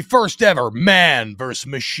the first ever man versus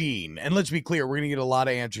machine. And let's be clear, we're going to get a lot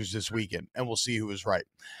of answers this weekend, and we'll see who was right.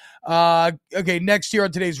 Okay, next here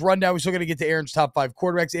on today's rundown, we're still going to get to Aaron's top 5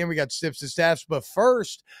 quarterbacks, and we got Stips and Staffs. But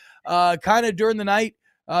first, kind of during the night,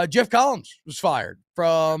 Jeff Collins was fired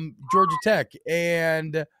from Georgia Tech.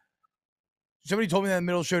 And somebody told me that in the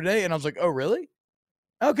middle of the show today, and I was like, oh, really?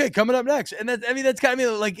 Okay, coming up next. And that's kind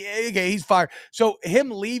of like, okay, he's fired. So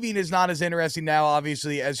him leaving is not as interesting now,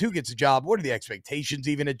 obviously, as who gets a job. What are the expectations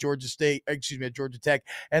even at Georgia Tech?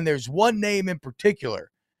 And there's one name in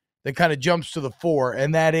particular that kind of jumps to the fore,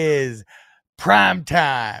 and that is prime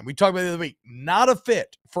time. We talked about it the other week. Not a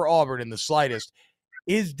fit for Auburn in the slightest.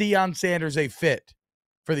 Is Deion Sanders a fit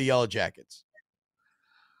for the Yellow Jackets?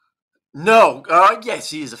 No. Yes,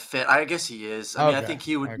 he is a fit. I guess he is. I mean, I think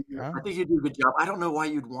he would. I think he'd do a good job. I don't know why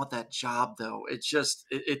you'd want that job, though. It's just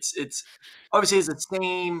it's obviously it's the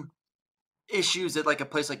same issues that like a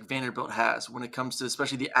place like Vanderbilt has when it comes to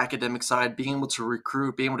especially the academic side, being able to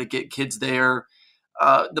recruit, being able to get kids there.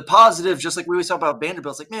 The positive, just like we always talk about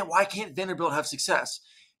Vanderbilt, it's like, man, why can't Vanderbilt have success?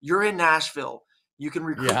 You're in Nashville. You can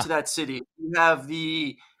recruit to that city. You have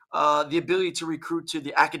the ability to recruit to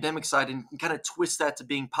the academic side and kind of twist that to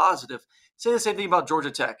being positive. Say the same thing about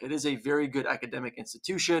Georgia Tech. It is a very good academic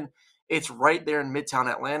institution. It's right there in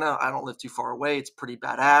Midtown Atlanta. I don't live too far away. It's pretty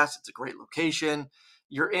badass. It's a great location.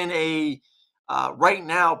 You're in a right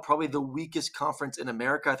now probably the weakest conference in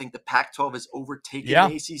America. I think the Pac-12 has overtaken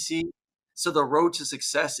the ACC. So the road to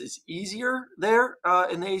success is easier there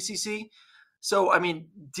in the ACC. So, I mean,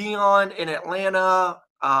 Deion in Atlanta,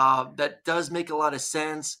 that does make a lot of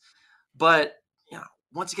sense. But,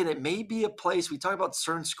 once again, it may be a place, we talk about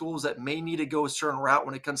certain schools that may need to go a certain route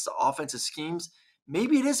when it comes to offensive schemes.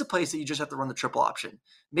 Maybe it is a place that you just have to run the triple option.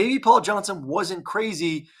 Maybe Paul Johnson wasn't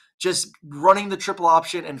crazy just running the triple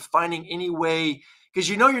option and finding any way, because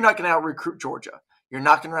you're not going to out-recruit Georgia. You're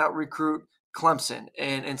not going to out-recruit Clemson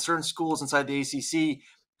and certain schools inside the ACC.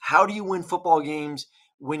 How do you win football games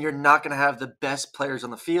when you're not going to have the best players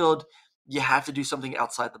on the field? You have to do something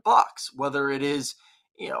outside the box, whether it is,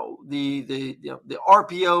 the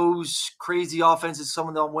RPOs, crazy offenses, some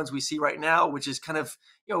of the ones we see right now, which is kind of,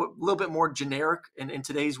 a little bit more generic in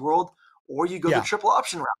today's world, or you go the triple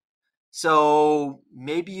option route. So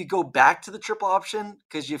maybe you go back to the triple option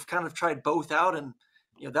because you've kind of tried both out, and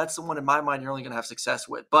that's the one in my mind you're only going to have success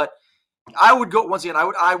with. But I would go, once again,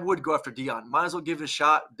 I would go after Deion. Might as well give it a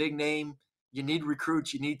shot. Big name. You need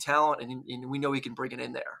recruits. You need talent, and we know he can bring it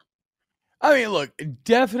in there. I mean, look,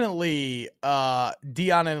 definitely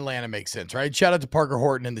Deion in Atlanta makes sense, right? Shout out to Parker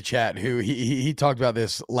Horton in the chat, who he talked about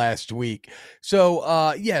this last week.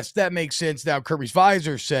 So, yes, that makes sense. Now, Kirby's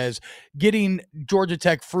Visor says getting Georgia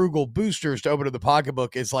Tech frugal boosters to open up the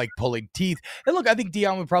pocketbook is like pulling teeth. And look, I think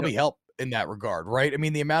Deion would probably help in that regard, right? I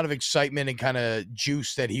mean, the amount of excitement and kind of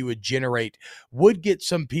juice that he would generate would get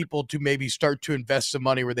some people to maybe start to invest some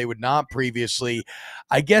money where they would not previously.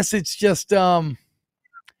 I guess it's just People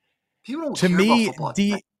don't to care about me,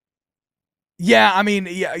 football. yeah, I mean,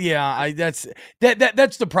 yeah, that's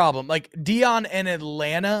the problem. Like Deion and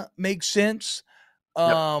Atlanta makes sense.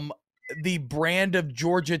 Yep. The brand of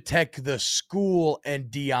Georgia Tech, the school,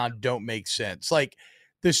 and Deion don't make sense. Like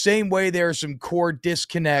the same way there are some core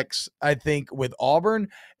disconnects, I think, with Auburn,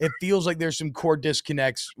 it feels like there's some core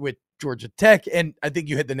disconnects with Georgia Tech. And I think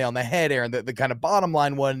you hit the nail on the head, Aaron. The kind of bottom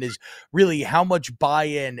line one is really how much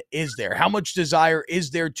buy-in is there? How much desire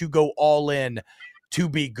is there to go all in to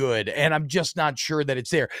be good? And I'm just not sure that it's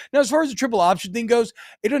there. Now, as far as the triple option thing goes,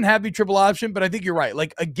 it doesn't have to be triple option, but I think you're right.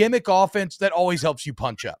 Like a gimmick offense, that always helps you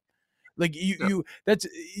punch up. Like if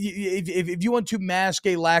you want to mask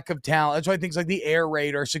a lack of talent, that's why things like the air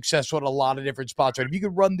raid are successful at a lot of different spots. Right? If you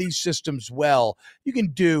can run these systems well, you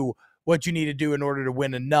can do what you need to do in order to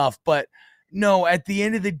win enough. But no, at the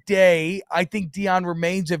end of the day, I think Deion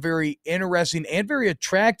remains a very interesting and very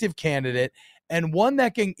attractive candidate, and one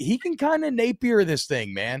that can kind of Napier this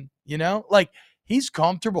thing, man. You know, like he's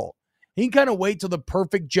comfortable. He can kind of wait till the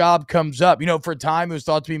perfect job comes up. You know, for a time it was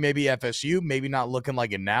thought to be maybe FSU, maybe not looking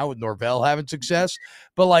like it now with Norvell having success.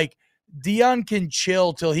 But like Deion can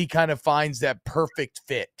chill till he kind of finds that perfect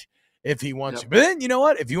fit if he wants to. But then you know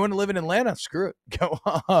what? If you want to live in Atlanta, screw it. Go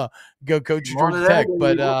coach Georgia Tech.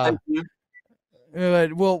 But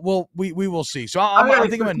we will see. So I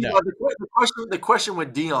think I'm a no. The question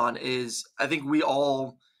with Deion is, I think we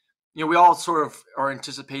all sort of are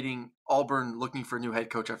anticipating Auburn looking for a new head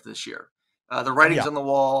coach after this year. The writing's on the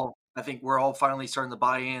wall. I think we're all finally starting to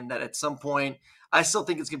buy in that at some point. I still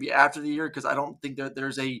think it's going to be after the year because I don't think that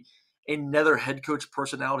there's another head coach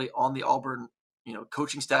personality on the Auburn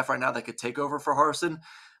coaching staff right now that could take over for Harsin.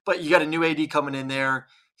 But you got a new AD coming in there.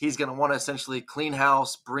 He's going to want to essentially clean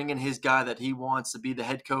house, bring in his guy that he wants to be the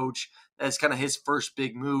head coach. That's kind of his first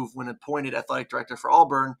big move when appointed athletic director for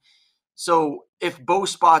Auburn. So if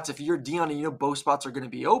you're Deion and you know both spots are going to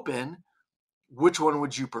be open, which one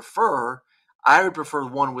would you prefer? I would prefer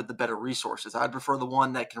the one with the better resources. I'd prefer the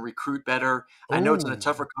one that can recruit better. I know it's in a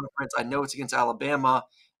tougher conference. I know it's against Alabama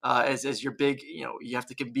as your big, you have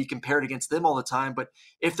to be compared against them all the time. But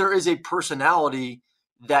if there is a personality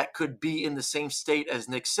that could be in the same state as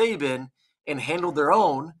Nick Saban and handle their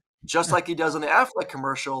own, just like he does on the Affleck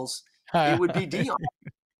commercials, it would be Deion.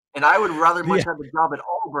 And I would rather much have a job at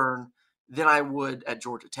Auburn than I would at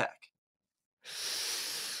Georgia Tech.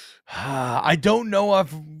 I don't know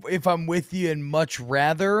if I'm with you in much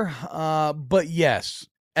rather, but yes,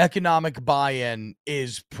 economic buy-in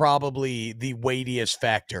is probably the weightiest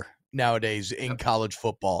factor nowadays in college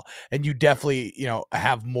football. And you definitely,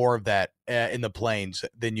 have more of that in the plains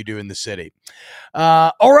than you do in the city.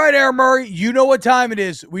 All right, Aaron Murray, you know what time it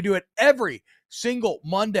is. We do it every single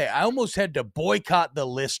Monday. I almost had to boycott the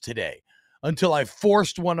list today until I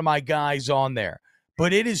forced one of my guys on there.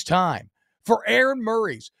 But it is time for Aaron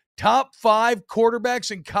Murray's top 5 quarterbacks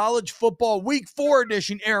in college football week 4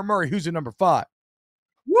 edition. Aaron Murray, who's at number 5?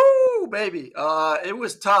 Woo, baby. It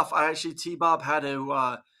was tough. T-Bob had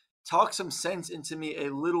to talk some sense into me a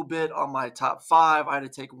little bit on my top 5. I had to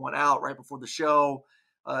take one out right before the show.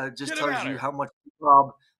 Just tells you how much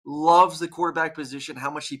T-Bob loves the quarterback position, how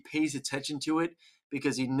much he pays attention to it,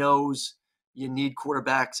 because he knows you need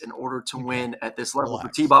quarterbacks in order to win at this level. For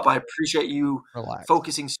T-Bob, I appreciate you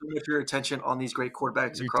focusing so much of your attention on these great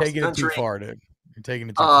quarterbacks across the country. You're taking it too far, dude. You're taking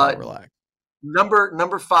it too far. Relax.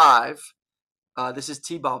 Number 5, this is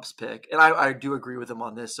T-Bob's pick, and I do agree with him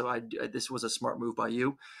on this, so this was a smart move by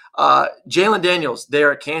you. Jalen Daniels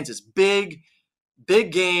there at Kansas. Big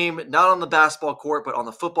game, not on the basketball court, but on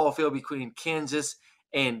the football field between Kansas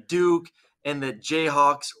and Duke. And the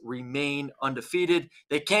Jayhawks remain undefeated.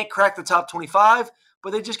 They can't crack the top 25, but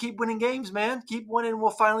they just keep winning games, man. Keep winning.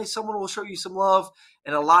 Someone will show you some love.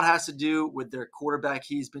 And a lot has to do with their quarterback.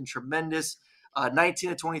 He's been tremendous.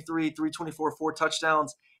 19 of 23, 324, 4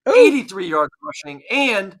 touchdowns, 83 yards rushing,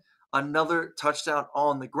 and another touchdown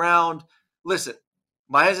on the ground. Listen,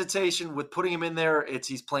 my hesitation with putting him in there,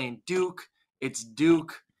 he's playing Duke. It's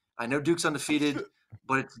Duke. I know Duke's undefeated,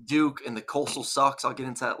 but it's Duke, and the Coastal sucks. I'll get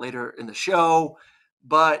into that later in the show.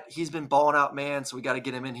 But he's been balling out, man, so we got to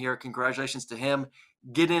get him in here. Congratulations to him.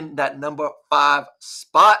 Get in that number 5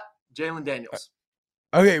 spot, Jalen Daniels.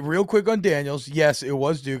 Okay, real quick on Daniels. Yes, it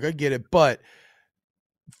was Duke. I get it. But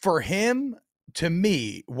for him, to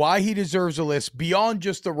me, why he deserves a list beyond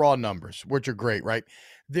just the raw numbers, which are great, right?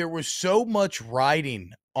 There was so much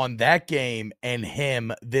riding on that game and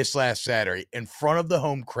him this last Saturday in front of the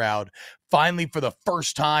home crowd, finally for the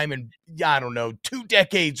first time in, I don't know, 2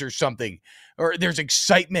 decades or something, or there's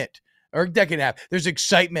excitement, or a decade and a half, there's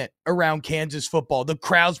excitement around Kansas football. The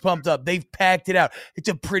crowd's pumped up. They've packed it out. It's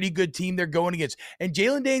a pretty good team they're going against. And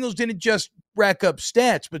Jalen Daniels didn't just rack up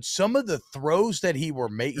stats, but some of the throws that he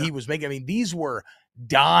was making, I mean, these were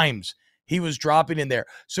dimes he was dropping in there.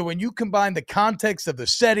 So when you combine the context of the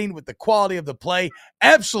setting with the quality of the play,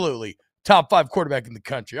 absolutely top 5 quarterback in the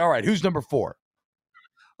country. All right, who's number 4?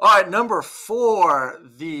 All right, number 4,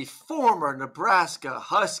 the former Nebraska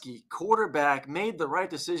Husky quarterback made the right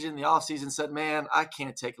decision in the offseason, said, man, I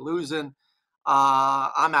can't take losing.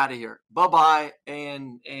 I'm out of here. Bye-bye.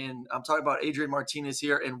 And I'm talking about Adrian Martinez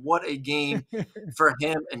here, and what a game for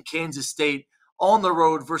him and Kansas State on the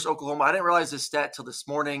road versus Oklahoma. I didn't realize this stat till this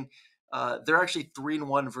morning. They're actually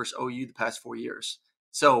 3-1 versus OU the past 4 years.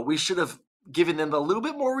 So we should have given them a little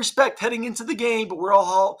bit more respect heading into the game, but we're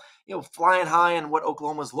all flying high on what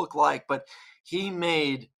Oklahoma's look like. But he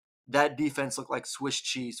made that defense look like Swiss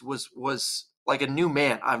cheese, was like a new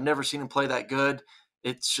man. I've never seen him play that good.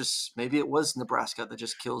 It's just, maybe it was Nebraska that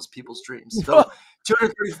just kills people's dreams. So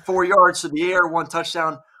 234 yards to the air, 1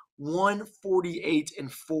 touchdown, 148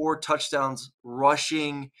 and 4 touchdowns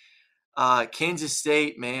rushing. Kansas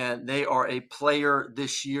State, man, they are a player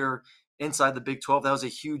this year inside the Big 12. That was a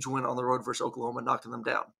huge win on the road versus Oklahoma, knocking them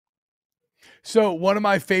down. So one of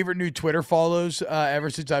my favorite new Twitter follows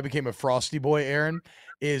ever since I became a Frosty boy, Aaron,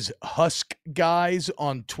 is Husk Guys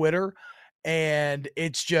on Twitter. And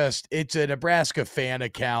it's a Nebraska fan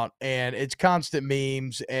account, and it's constant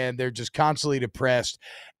memes, and they're just constantly depressed.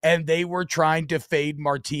 And they were trying to fade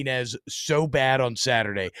Martinez so bad on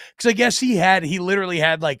Saturday, because I guess he literally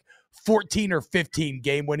had like 14 or 15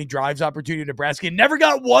 game-winning drives opportunity in Nebraska and never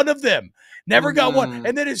got one of them. Never got one.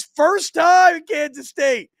 And then his first time in Kansas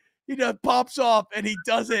State, he just pops off and he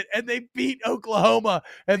does it, and they beat Oklahoma,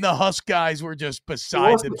 and the Husk guys were just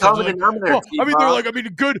beside themselves. Good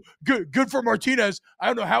for Martinez. I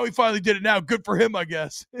don't know how he finally did it now. Good for him, I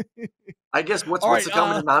guess. I guess what's the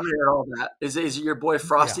common denominator in all that? Is your boy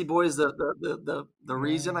Frosty Boy is the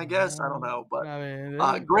reason, I guess? I don't know. But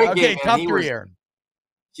great game. Top 3, Aaron.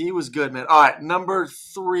 He was good, man. All right, number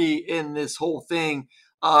 3 in this whole thing,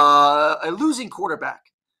 a losing quarterback.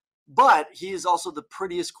 But he is also the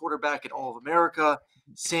prettiest quarterback in all of America.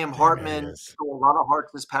 Sam Hartman stole a lot of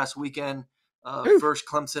hearts this past weekend. First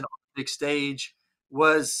Clemson on the big stage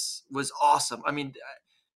was awesome. I mean,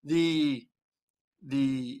 the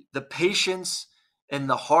patience and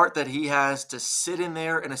the heart that he has to sit in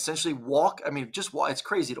there and essentially walk. I mean, just walk. It's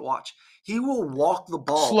crazy to watch. He will walk the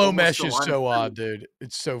ball. Slow mesh is so odd, dude.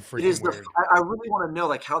 It's so freaking weird. I really want to know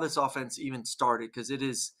like how this offense even started, because it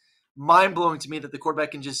is mind-blowing to me that the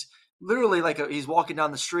quarterback can just literally he's walking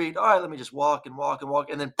down the street. All right, let me just walk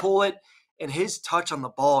and then pull it. And his touch on the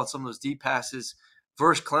ball and some of those deep passes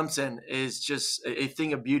versus Clemson is just a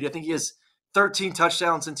thing of beauty. I think he has 13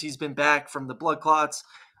 touchdowns since he's been back from the blood clots,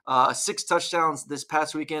 6 touchdowns this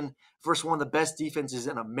past weekend versus one of the best defenses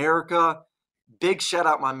in America. Big shout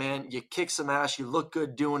out, my man. You kick some ass. You look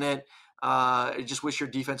good doing it. I just wish your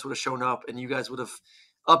defense would have shown up and you guys would have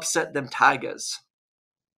upset them Tigers.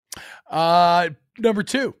 Number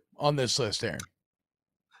 2 on this list, Aaron.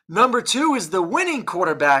 Number 2 is the winning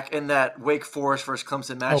quarterback in that Wake Forest versus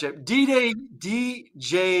Clemson matchup.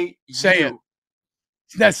 DJU. Say it.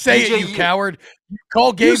 Now say it, you coward. You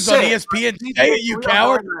call games on ESPN. Say it, you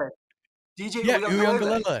coward. DJ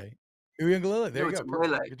Uyunglele. Uyunglele. There you go.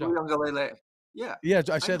 Uyunglele. Yeah. Yeah,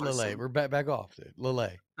 I said Lele. We're back off, dude.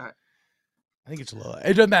 Lele. All right. I think it's Lele.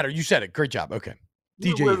 It doesn't matter. You said it. Great job. Okay.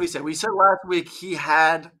 DJ. What did we say? We said last week he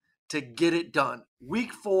had to get it done.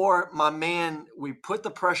 Week 4, my man, we put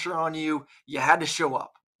the pressure on you. You had to show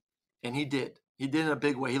up. And he did. He did in a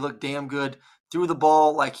big way. He looked damn good. Threw the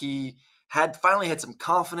ball like he finally had some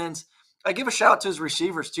confidence. I give a shout out to his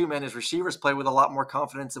receivers too, man. His receivers play with a lot more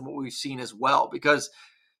confidence than what we've seen as well, because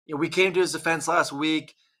we came to his defense last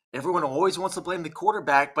week. Everyone always wants to blame the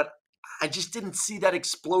quarterback, but I just didn't see that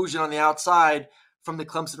explosion on the outside from the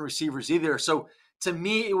Clemson receivers either. So to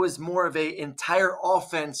me, it was more of an entire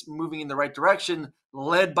offense moving in the right direction,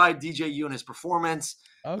 led by DJU and his performance.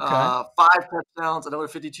 Okay. 5 touchdowns, another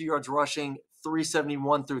 52 yards rushing,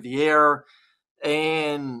 371 through the air.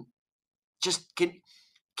 And just can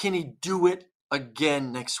he do it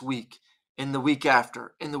again next week, in the week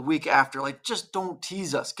after, Like, just don't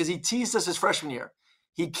tease us, because he teased us his freshman year.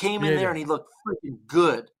 He came in there and he looked freaking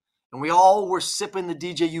good. And we all were sipping the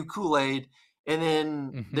DJU Kool-Aid, and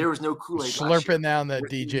then there was no Kool-Aid. Slurping down that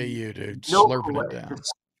DJU, dude. No Slurping Kool-Aid. it down.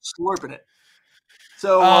 Slurping it.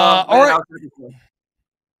 So, all right.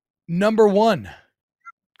 number one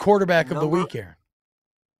quarterback of the week, Aaron?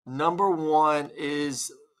 Number one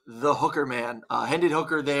is the Hooker man. Hendon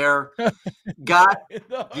Hooker there. Got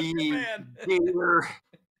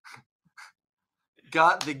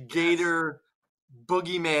the Gator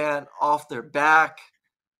boogeyman off their back.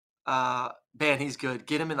 Man, he's good.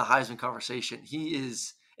 Get him in the Heisman conversation. And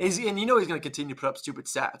he's going to continue to put up stupid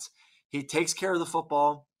stats. He takes care of the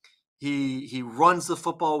football. He runs the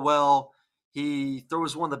football well. He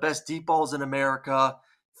throws one of the best deep balls in America.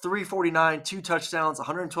 349, 2 touchdowns,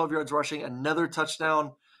 112 yards rushing, another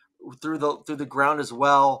touchdown through the ground as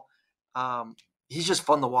well. He's just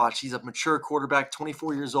fun to watch. He's a mature quarterback,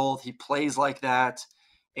 24 years old. He plays like that,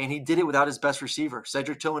 and he did it without his best receiver.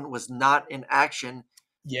 Cedric Tillman was not in action.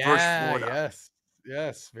 Yes,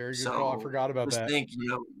 very good call. I forgot about that. Think,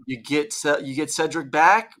 you get Cedric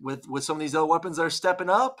back with some of these other weapons that are stepping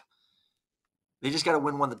up. They just got to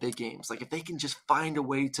win one of the big games. Like, if they can just find a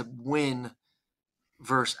way to win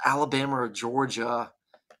versus Alabama or Georgia,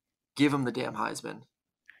 give them the damn Heisman.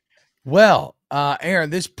 Well, Aaron,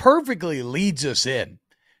 this perfectly leads us in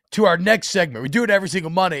to our next segment. We do it every single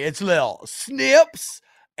Monday. It's little snips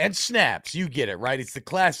and snaps. You get it, right? It's the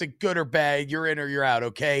classic good or bad, you're in or you're out,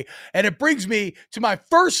 okay? And it brings me to my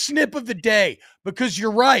first snip of the day, because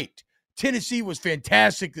you're right. Tennessee was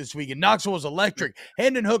fantastic this week, and Knoxville was electric.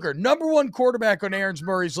 Hendon Hooker, number one quarterback on Aaron's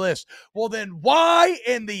Murray's list. Well, then why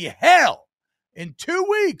in the hell in 2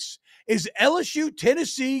 weeks is LSU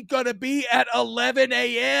Tennessee going to be at 11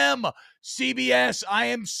 a.m.? CBS, I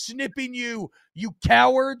am snipping you, you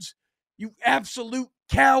cowards. You absolute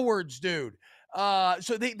cowards, dude.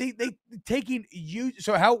 So they taking you.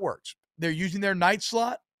 So how it works, they're using their night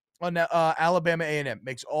slot on Alabama A&M.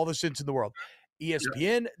 Makes all the sense in the world.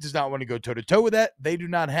 ESPN does not want to go toe-to-toe with that. They do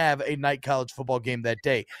not have a night college football game that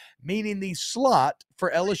day, meaning the slot for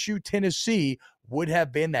LSU Tennessee would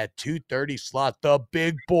have been that 2:30 slot, the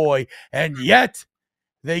big boy. And yet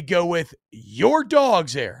they go with your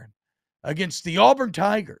dogs, Aaron, against the Auburn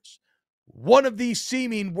Tigers, one of the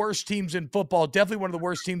seeming worst teams in football, definitely one of the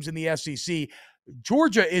worst teams in the SEC.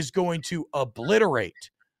 Georgia is going to obliterate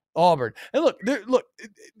Auburn. And look,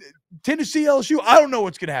 Tennessee, LSU, I don't know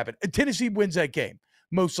what's going to happen. Tennessee wins that game,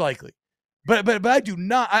 most likely. But I do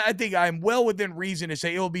not. I think I'm well within reason to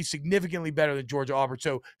say it will be significantly better than Georgia Auburn.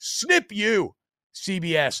 So snip you,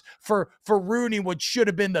 CBS, for ruining what should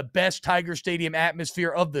have been the best Tiger Stadium atmosphere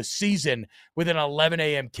of the season with an 11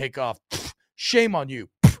 a.m. kickoff. Shame on you.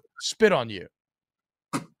 Spit on you.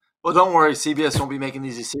 Well, don't worry. CBS won't be making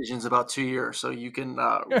these decisions about 2 years, so you can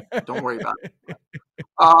don't worry about it.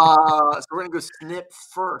 So we're gonna go snip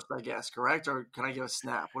first, I guess, correct? Or can I give a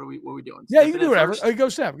snap? What are we doing? Yeah, you can do whatever. Go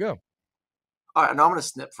snap. Go. All right, now I'm gonna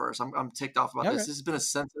snip first. I'm ticked off about this. This has been a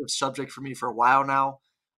sensitive subject for me for a while now.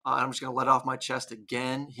 I'm just gonna let off my chest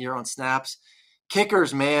again here on snaps.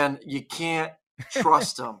 Kickers, man, you can't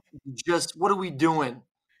trust them. What are we doing?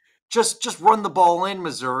 Just run the ball in,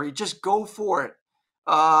 Missouri. Just go for it.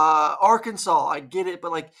 Arkansas, I get it,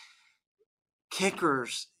 but like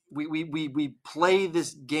kickers, we play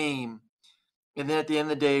this game, and then at the end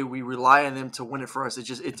of the day, we rely on them to win it for us.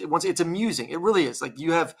 It's amusing. It really is. Like,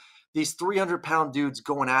 you have these 300-pound dudes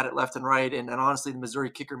going at it left and right, and honestly, the Missouri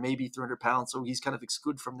kicker may be 300 pounds, so he's kind of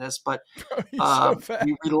excluded from this. But we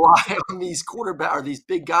rely on these these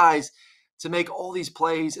big guys to make all these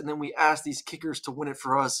plays, and then we ask these kickers to win it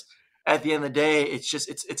for us. At the end of the day,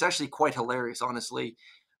 it's actually quite hilarious, honestly.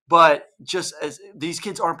 But just as these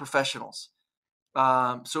kids aren't professionals.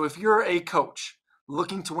 So if you're a coach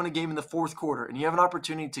looking to win a game in the fourth quarter and you have an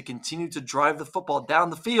opportunity to continue to drive the football down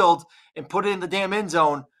the field and put it in the damn end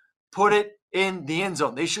zone, put it in the end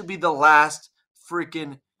zone. They should be the last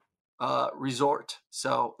freaking resort.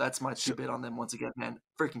 So that's my 2 bit on them once again, man.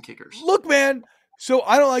 Freaking kickers. Look, man, so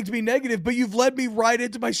I don't like to be negative, but you've led me right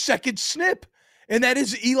into my second snip. And that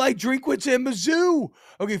is Eli Drinkwitz and Mizzou.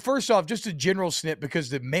 Okay, first off, just a general snip, because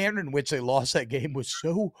the manner in which they lost that game was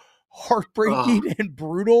so heartbreaking and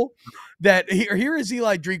brutal that here is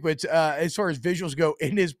Eli Drinkwitz as far as visuals go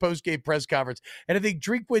in his post-game press conference. And I think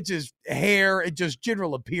Drinkwitz's hair and just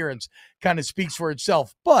general appearance kind of speaks for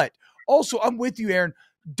itself. But also, I'm with you, Aaron.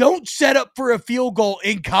 Don't set up for a field goal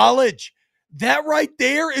in college. That right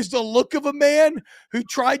there is the look of a man who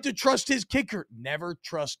tried to trust his kicker. Never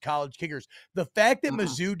trust college kickers. The fact that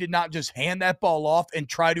Mizzou did not just hand that ball off and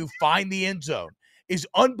try to find the end zone is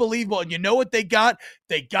unbelievable. And you know what they got?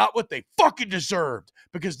 They got what they fucking deserved,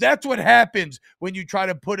 because that's what happens when you try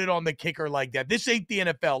to put it on the kicker like that. This ain't the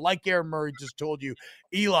NFL. Like Aaron Murray just told you,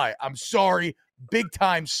 Eli, I'm sorry. Big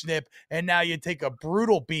time snip. And now you take a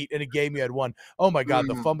brutal beat in a game you had won. Oh my God,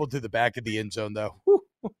 the fumble to the back of the end zone, though.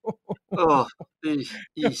 It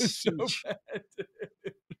was so Eesh. bad.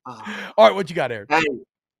 Ah. All right, what you got, Aaron? Hey,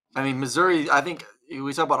 I mean, Missouri, I think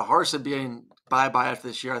we talk about Harsin being bye-bye after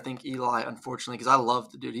this year. I think Eli, unfortunately, because I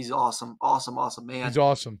love the dude. He's awesome, awesome, awesome man. He's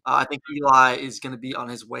awesome. I think Eli is going to be on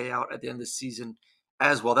his way out at the end of the season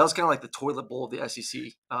as well. That was kind of like the toilet bowl of the SEC.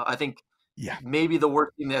 I think Yeah. maybe the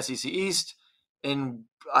worst team in the SEC East, and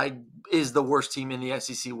is the worst team in the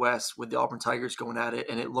SEC West with the Auburn Tigers going at it,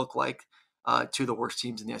 and it looked like two of the worst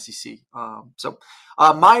teams in the SEC. So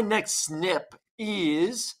my next snip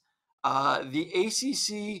is the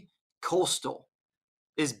ACC Coastal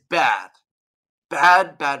is bad.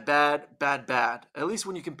 Bad, bad, bad, bad, bad. At least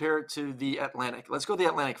when you compare it to the Atlantic. Let's go to the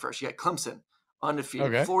Atlantic first. You got Clemson, undefeated.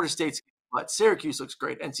 Okay. Florida State's but Syracuse looks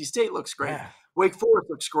great. NC State looks great. Yeah. Wake Forest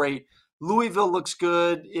looks great. Louisville looks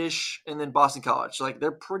good-ish. And then Boston College. Like,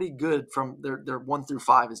 they're pretty good from their 1 through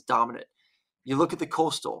 5 is dominant. You look at the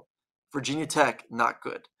Coastal. Virginia Tech, not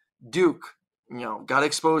good. Duke, got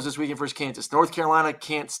exposed this weekend versus Kansas. North Carolina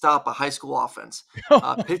can't stop a high school offense.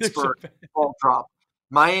 Pittsburgh, ball drop.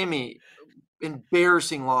 Miami,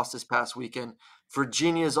 embarrassing loss this past weekend.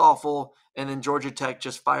 Virginia's awful. And then Georgia Tech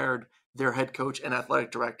just fired their head coach and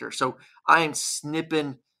athletic director. So I am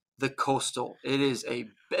snipping the Coastal. It is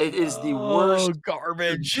the worst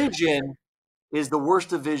garbage division. Is the worst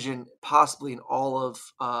division possibly in all of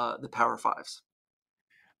the Power Fives.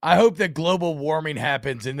 I hope that global warming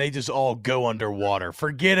happens and they just all go underwater.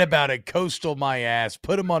 Forget about it. Coastal my ass.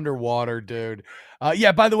 Put them underwater, dude.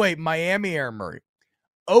 Yeah, by the way, Miami, Aaron Murray,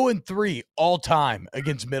 0-3 all time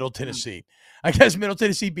against Middle Tennessee. I guess Middle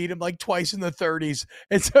Tennessee beat him like twice in the 30s.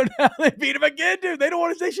 And so now they beat him again, dude.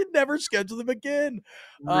 They should never schedule them again.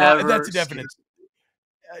 And that's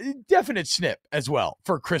a definite snip as well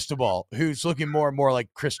for Cristobal, who's looking more and more like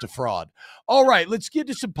Krista Fraud. All right, let's get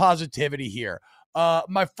to some positivity here.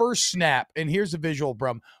 My first snap, and here's a visual,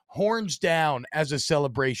 Brum. Horns down as a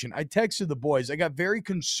celebration. I texted the boys. I got very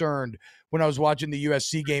concerned when I was watching the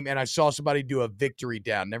USC game and I saw somebody do a victory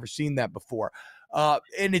down. Never seen that before.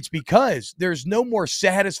 And it's because there's no more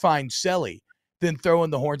satisfying celly than throwing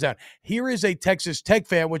the horns down. Here is a Texas Tech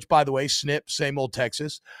fan, which, by the way, snip, same old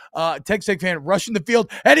Texas. Texas Tech fan rushing the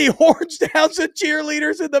field, and he horns down the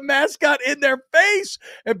cheerleaders and the mascot in their face.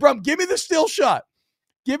 And, Brum, give me the still shot.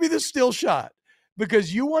 Give me the still shot.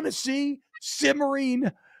 Because you want to see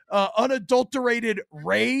simmering, unadulterated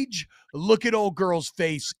rage. Look at old girl's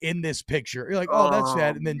face in this picture. You're like, oh, that's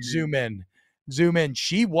sad. And then zoom in.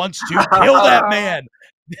 She wants to kill that man.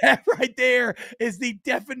 That right there is the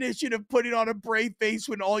definition of putting on a brave face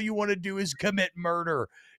when all you want to do is commit murder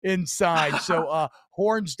inside. So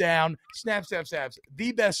horns down, snap, snap, snaps.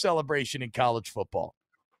 The best celebration in college football.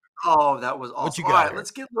 Oh, that was awesome. What you got? All right,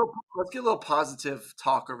 let's get a little positive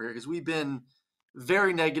talk over here because we've been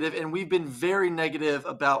very negative, and we've been very negative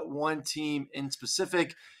about one team in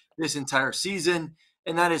specific this entire season,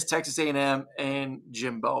 and that is Texas A&M and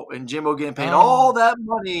Jimbo. And Jimbo getting paid all that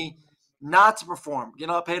money not to perform.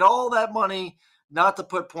 Paid all that money not to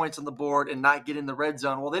put points on the board and not get in the red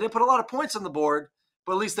zone. Well, they didn't put a lot of points on the board,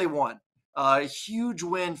 but at least they won. A huge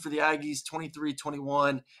win for the Aggies,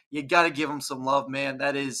 23-21. You got to give them some love, man.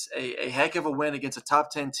 That is a heck of a win against a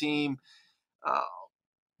top 10 team.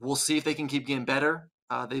 We'll see if they can keep getting better.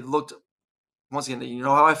 They looked, once again, you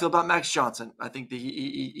know how I feel about Max Johnson. I think that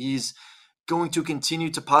he's going to continue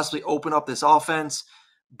to possibly open up this offense,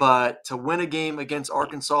 but to win a game against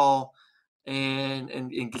Arkansas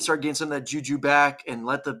and start getting some of that juju back and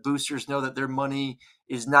let the boosters know that their money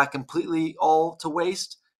is not completely all to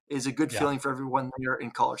waste is a good feeling for everyone there in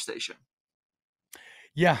College Station.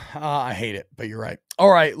 Yeah, I hate it, but you're right.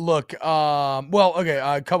 All right, look,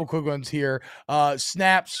 a couple quick ones here.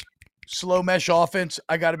 Snaps, slow mesh offense.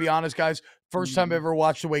 I got to be honest, guys. First time I ever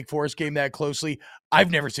watched the Wake Forest game that closely.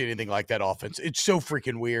 I've never seen anything like that offense. It's so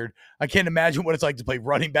freaking weird. I can't imagine what it's like to play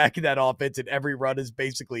running back in that offense, and every run is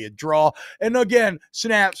basically a draw. And again,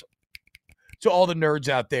 snaps to all the nerds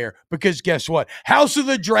out there, because guess what? House of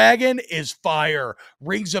the Dragon is fire.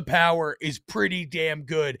 Rings of Power is pretty damn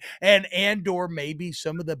good. And Andor may be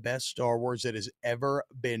some of the best Star Wars that has ever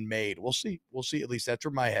been made. We'll see. At least that's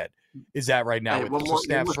where my head is at right now. Hey, with one more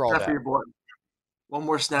snaps for all that. One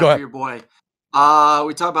more snap for your boy.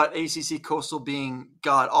 We talk about ACC Coastal being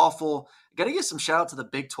god awful. Got to give some shout out to the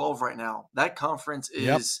Big 12 right now. That conference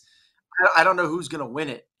is I don't know who's going to win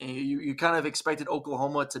it. You kind of expected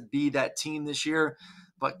Oklahoma to be that team this year,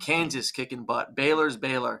 but Kansas kicking butt. Baylor's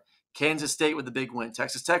Baylor. Kansas State with the big win.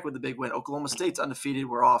 Texas Tech with the big win. Oklahoma State's undefeated.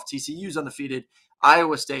 We're off. TCU's undefeated.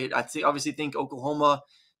 Iowa State. I obviously think Oklahoma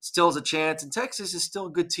still has a chance, and Texas is still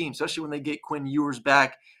a good team, especially when they get Quinn Ewers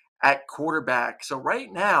back at quarterback. So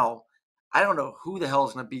right now, I don't know who the hell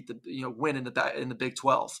is going to beat win in the Big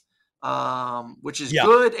 12, which is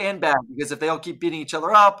good and bad, because if they all keep beating each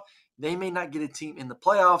other up, they may not get a team in the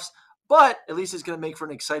playoffs, but at least it's going to make for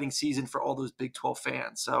an exciting season for all those Big 12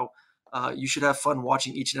 fans. So you should have fun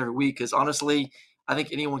watching each and every week, because honestly, I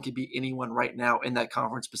think anyone could beat anyone right now in that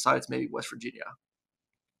conference besides maybe West Virginia.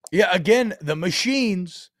 Yeah, again, the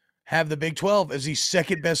Machines have the Big 12 as the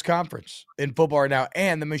second best conference in football right now,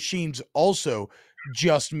 and the Machines also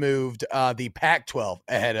just moved the Pac-12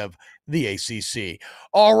 ahead of the ACC.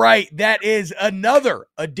 All right, that is another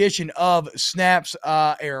edition of Snaps.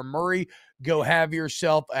 Aaron Murray, go have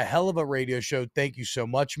yourself a hell of a radio show. Thank you so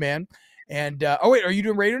much, man. And, are you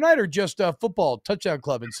doing radio night or just football Touchdown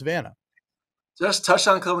Club in Savannah? Just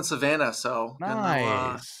Touchdown Club in Savannah, so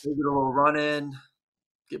nice. Maybe a little run in,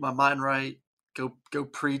 get my mind right, go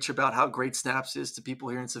preach about how great Snaps is to people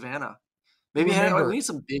here in Savannah. Maybe I need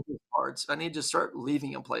some business cards. I need to start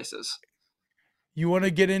leaving in places. You want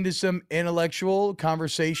to get into some intellectual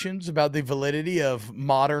conversations about the validity of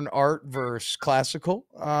modern art versus classical?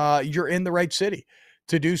 You're in the right city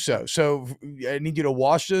to do so. So I need you to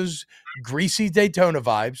wash those greasy Daytona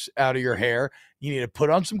vibes out of your hair. You need to put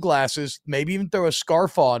on some glasses, maybe even throw a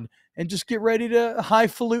scarf on, and just get ready to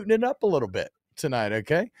highfalutin it up a little bit tonight,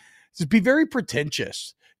 okay? Just be very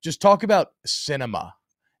pretentious. Just talk about cinema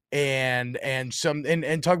and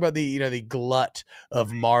talk about the glut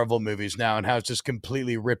of Marvel movies now and how it's just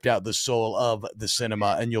completely ripped out the soul of the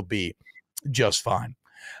cinema, and you'll be just fine.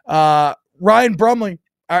 Ryan Brumley,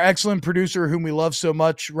 our excellent producer whom we love so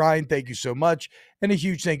much. Ryan, thank you so much. And a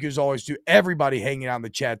huge thank you as always to everybody hanging out in the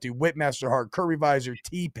chat, to Whitmaster Hart, Curry Visor,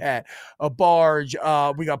 T-Pat, a Barge.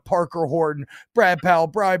 We got Parker Horton, Brad Powell,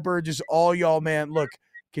 Bri Burgess, all y'all, man. Look,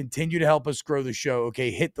 continue to help us grow the show.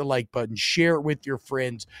 Okay, hit the like button, share it with your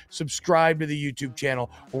friends, subscribe to the YouTube channel,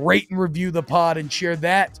 rate and review the pod, and share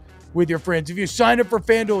that with your friends. If you sign up for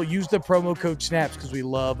FanDuel, use the promo code SNAPS, because we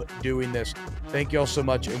love doing this. Thank you all so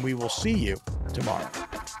much, and we will see you tomorrow.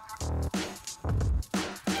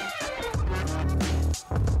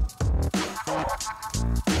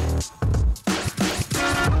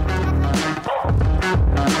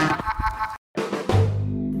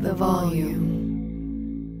 The volume.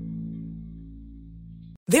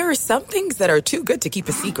 There are some things that are too good to keep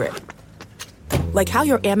a secret. Like how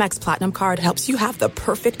your Amex Platinum card helps you have the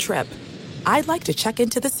perfect trip. I'd like to check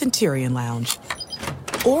into the Centurion Lounge.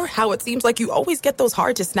 Or how it seems like you always get those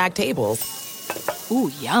hard-to-snag tables. Ooh,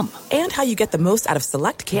 yum. And how you get the most out of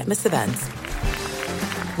select can't-miss events.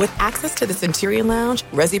 With access to the Centurion Lounge,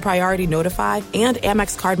 Resi Priority Notify, and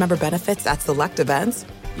Amex card member benefits at select events,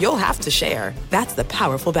 you'll have to share. That's the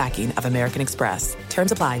powerful backing of American Express.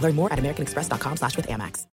 Terms apply. Learn more at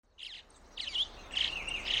americanexpress.com/withAmex.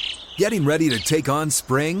 Getting ready to take on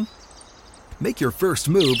spring? Make your first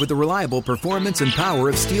move with the reliable performance and power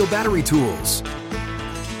of Steel battery tools.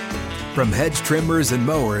 From hedge trimmers and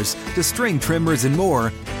mowers to string trimmers and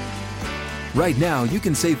more, right now you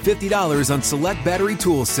can save $50 on select battery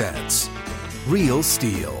tool sets. Real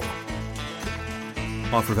Steel.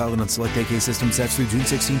 Offer valid on select AK system sets through June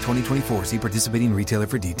 16, 2024. See participating retailer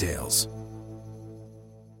for details.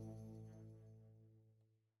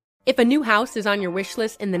 If a new house is on your wish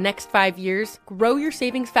list in the next 5 years, grow your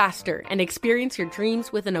savings faster and experience your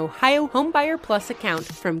dreams with an Ohio Homebuyer Plus account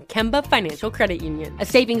from Kemba Financial Credit Union. A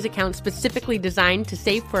savings account specifically designed to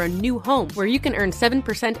save for a new home, where you can earn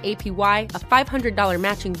 7% APY, a $500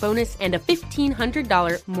 matching bonus, and a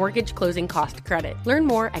 $1,500 mortgage closing cost credit. Learn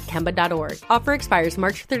more at Kemba.org. Offer expires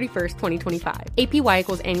March 31st, 2025. APY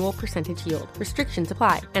equals annual percentage yield. Restrictions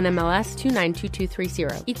apply. NMLS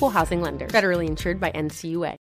 292230. Equal housing lender. Federally insured by NCUA.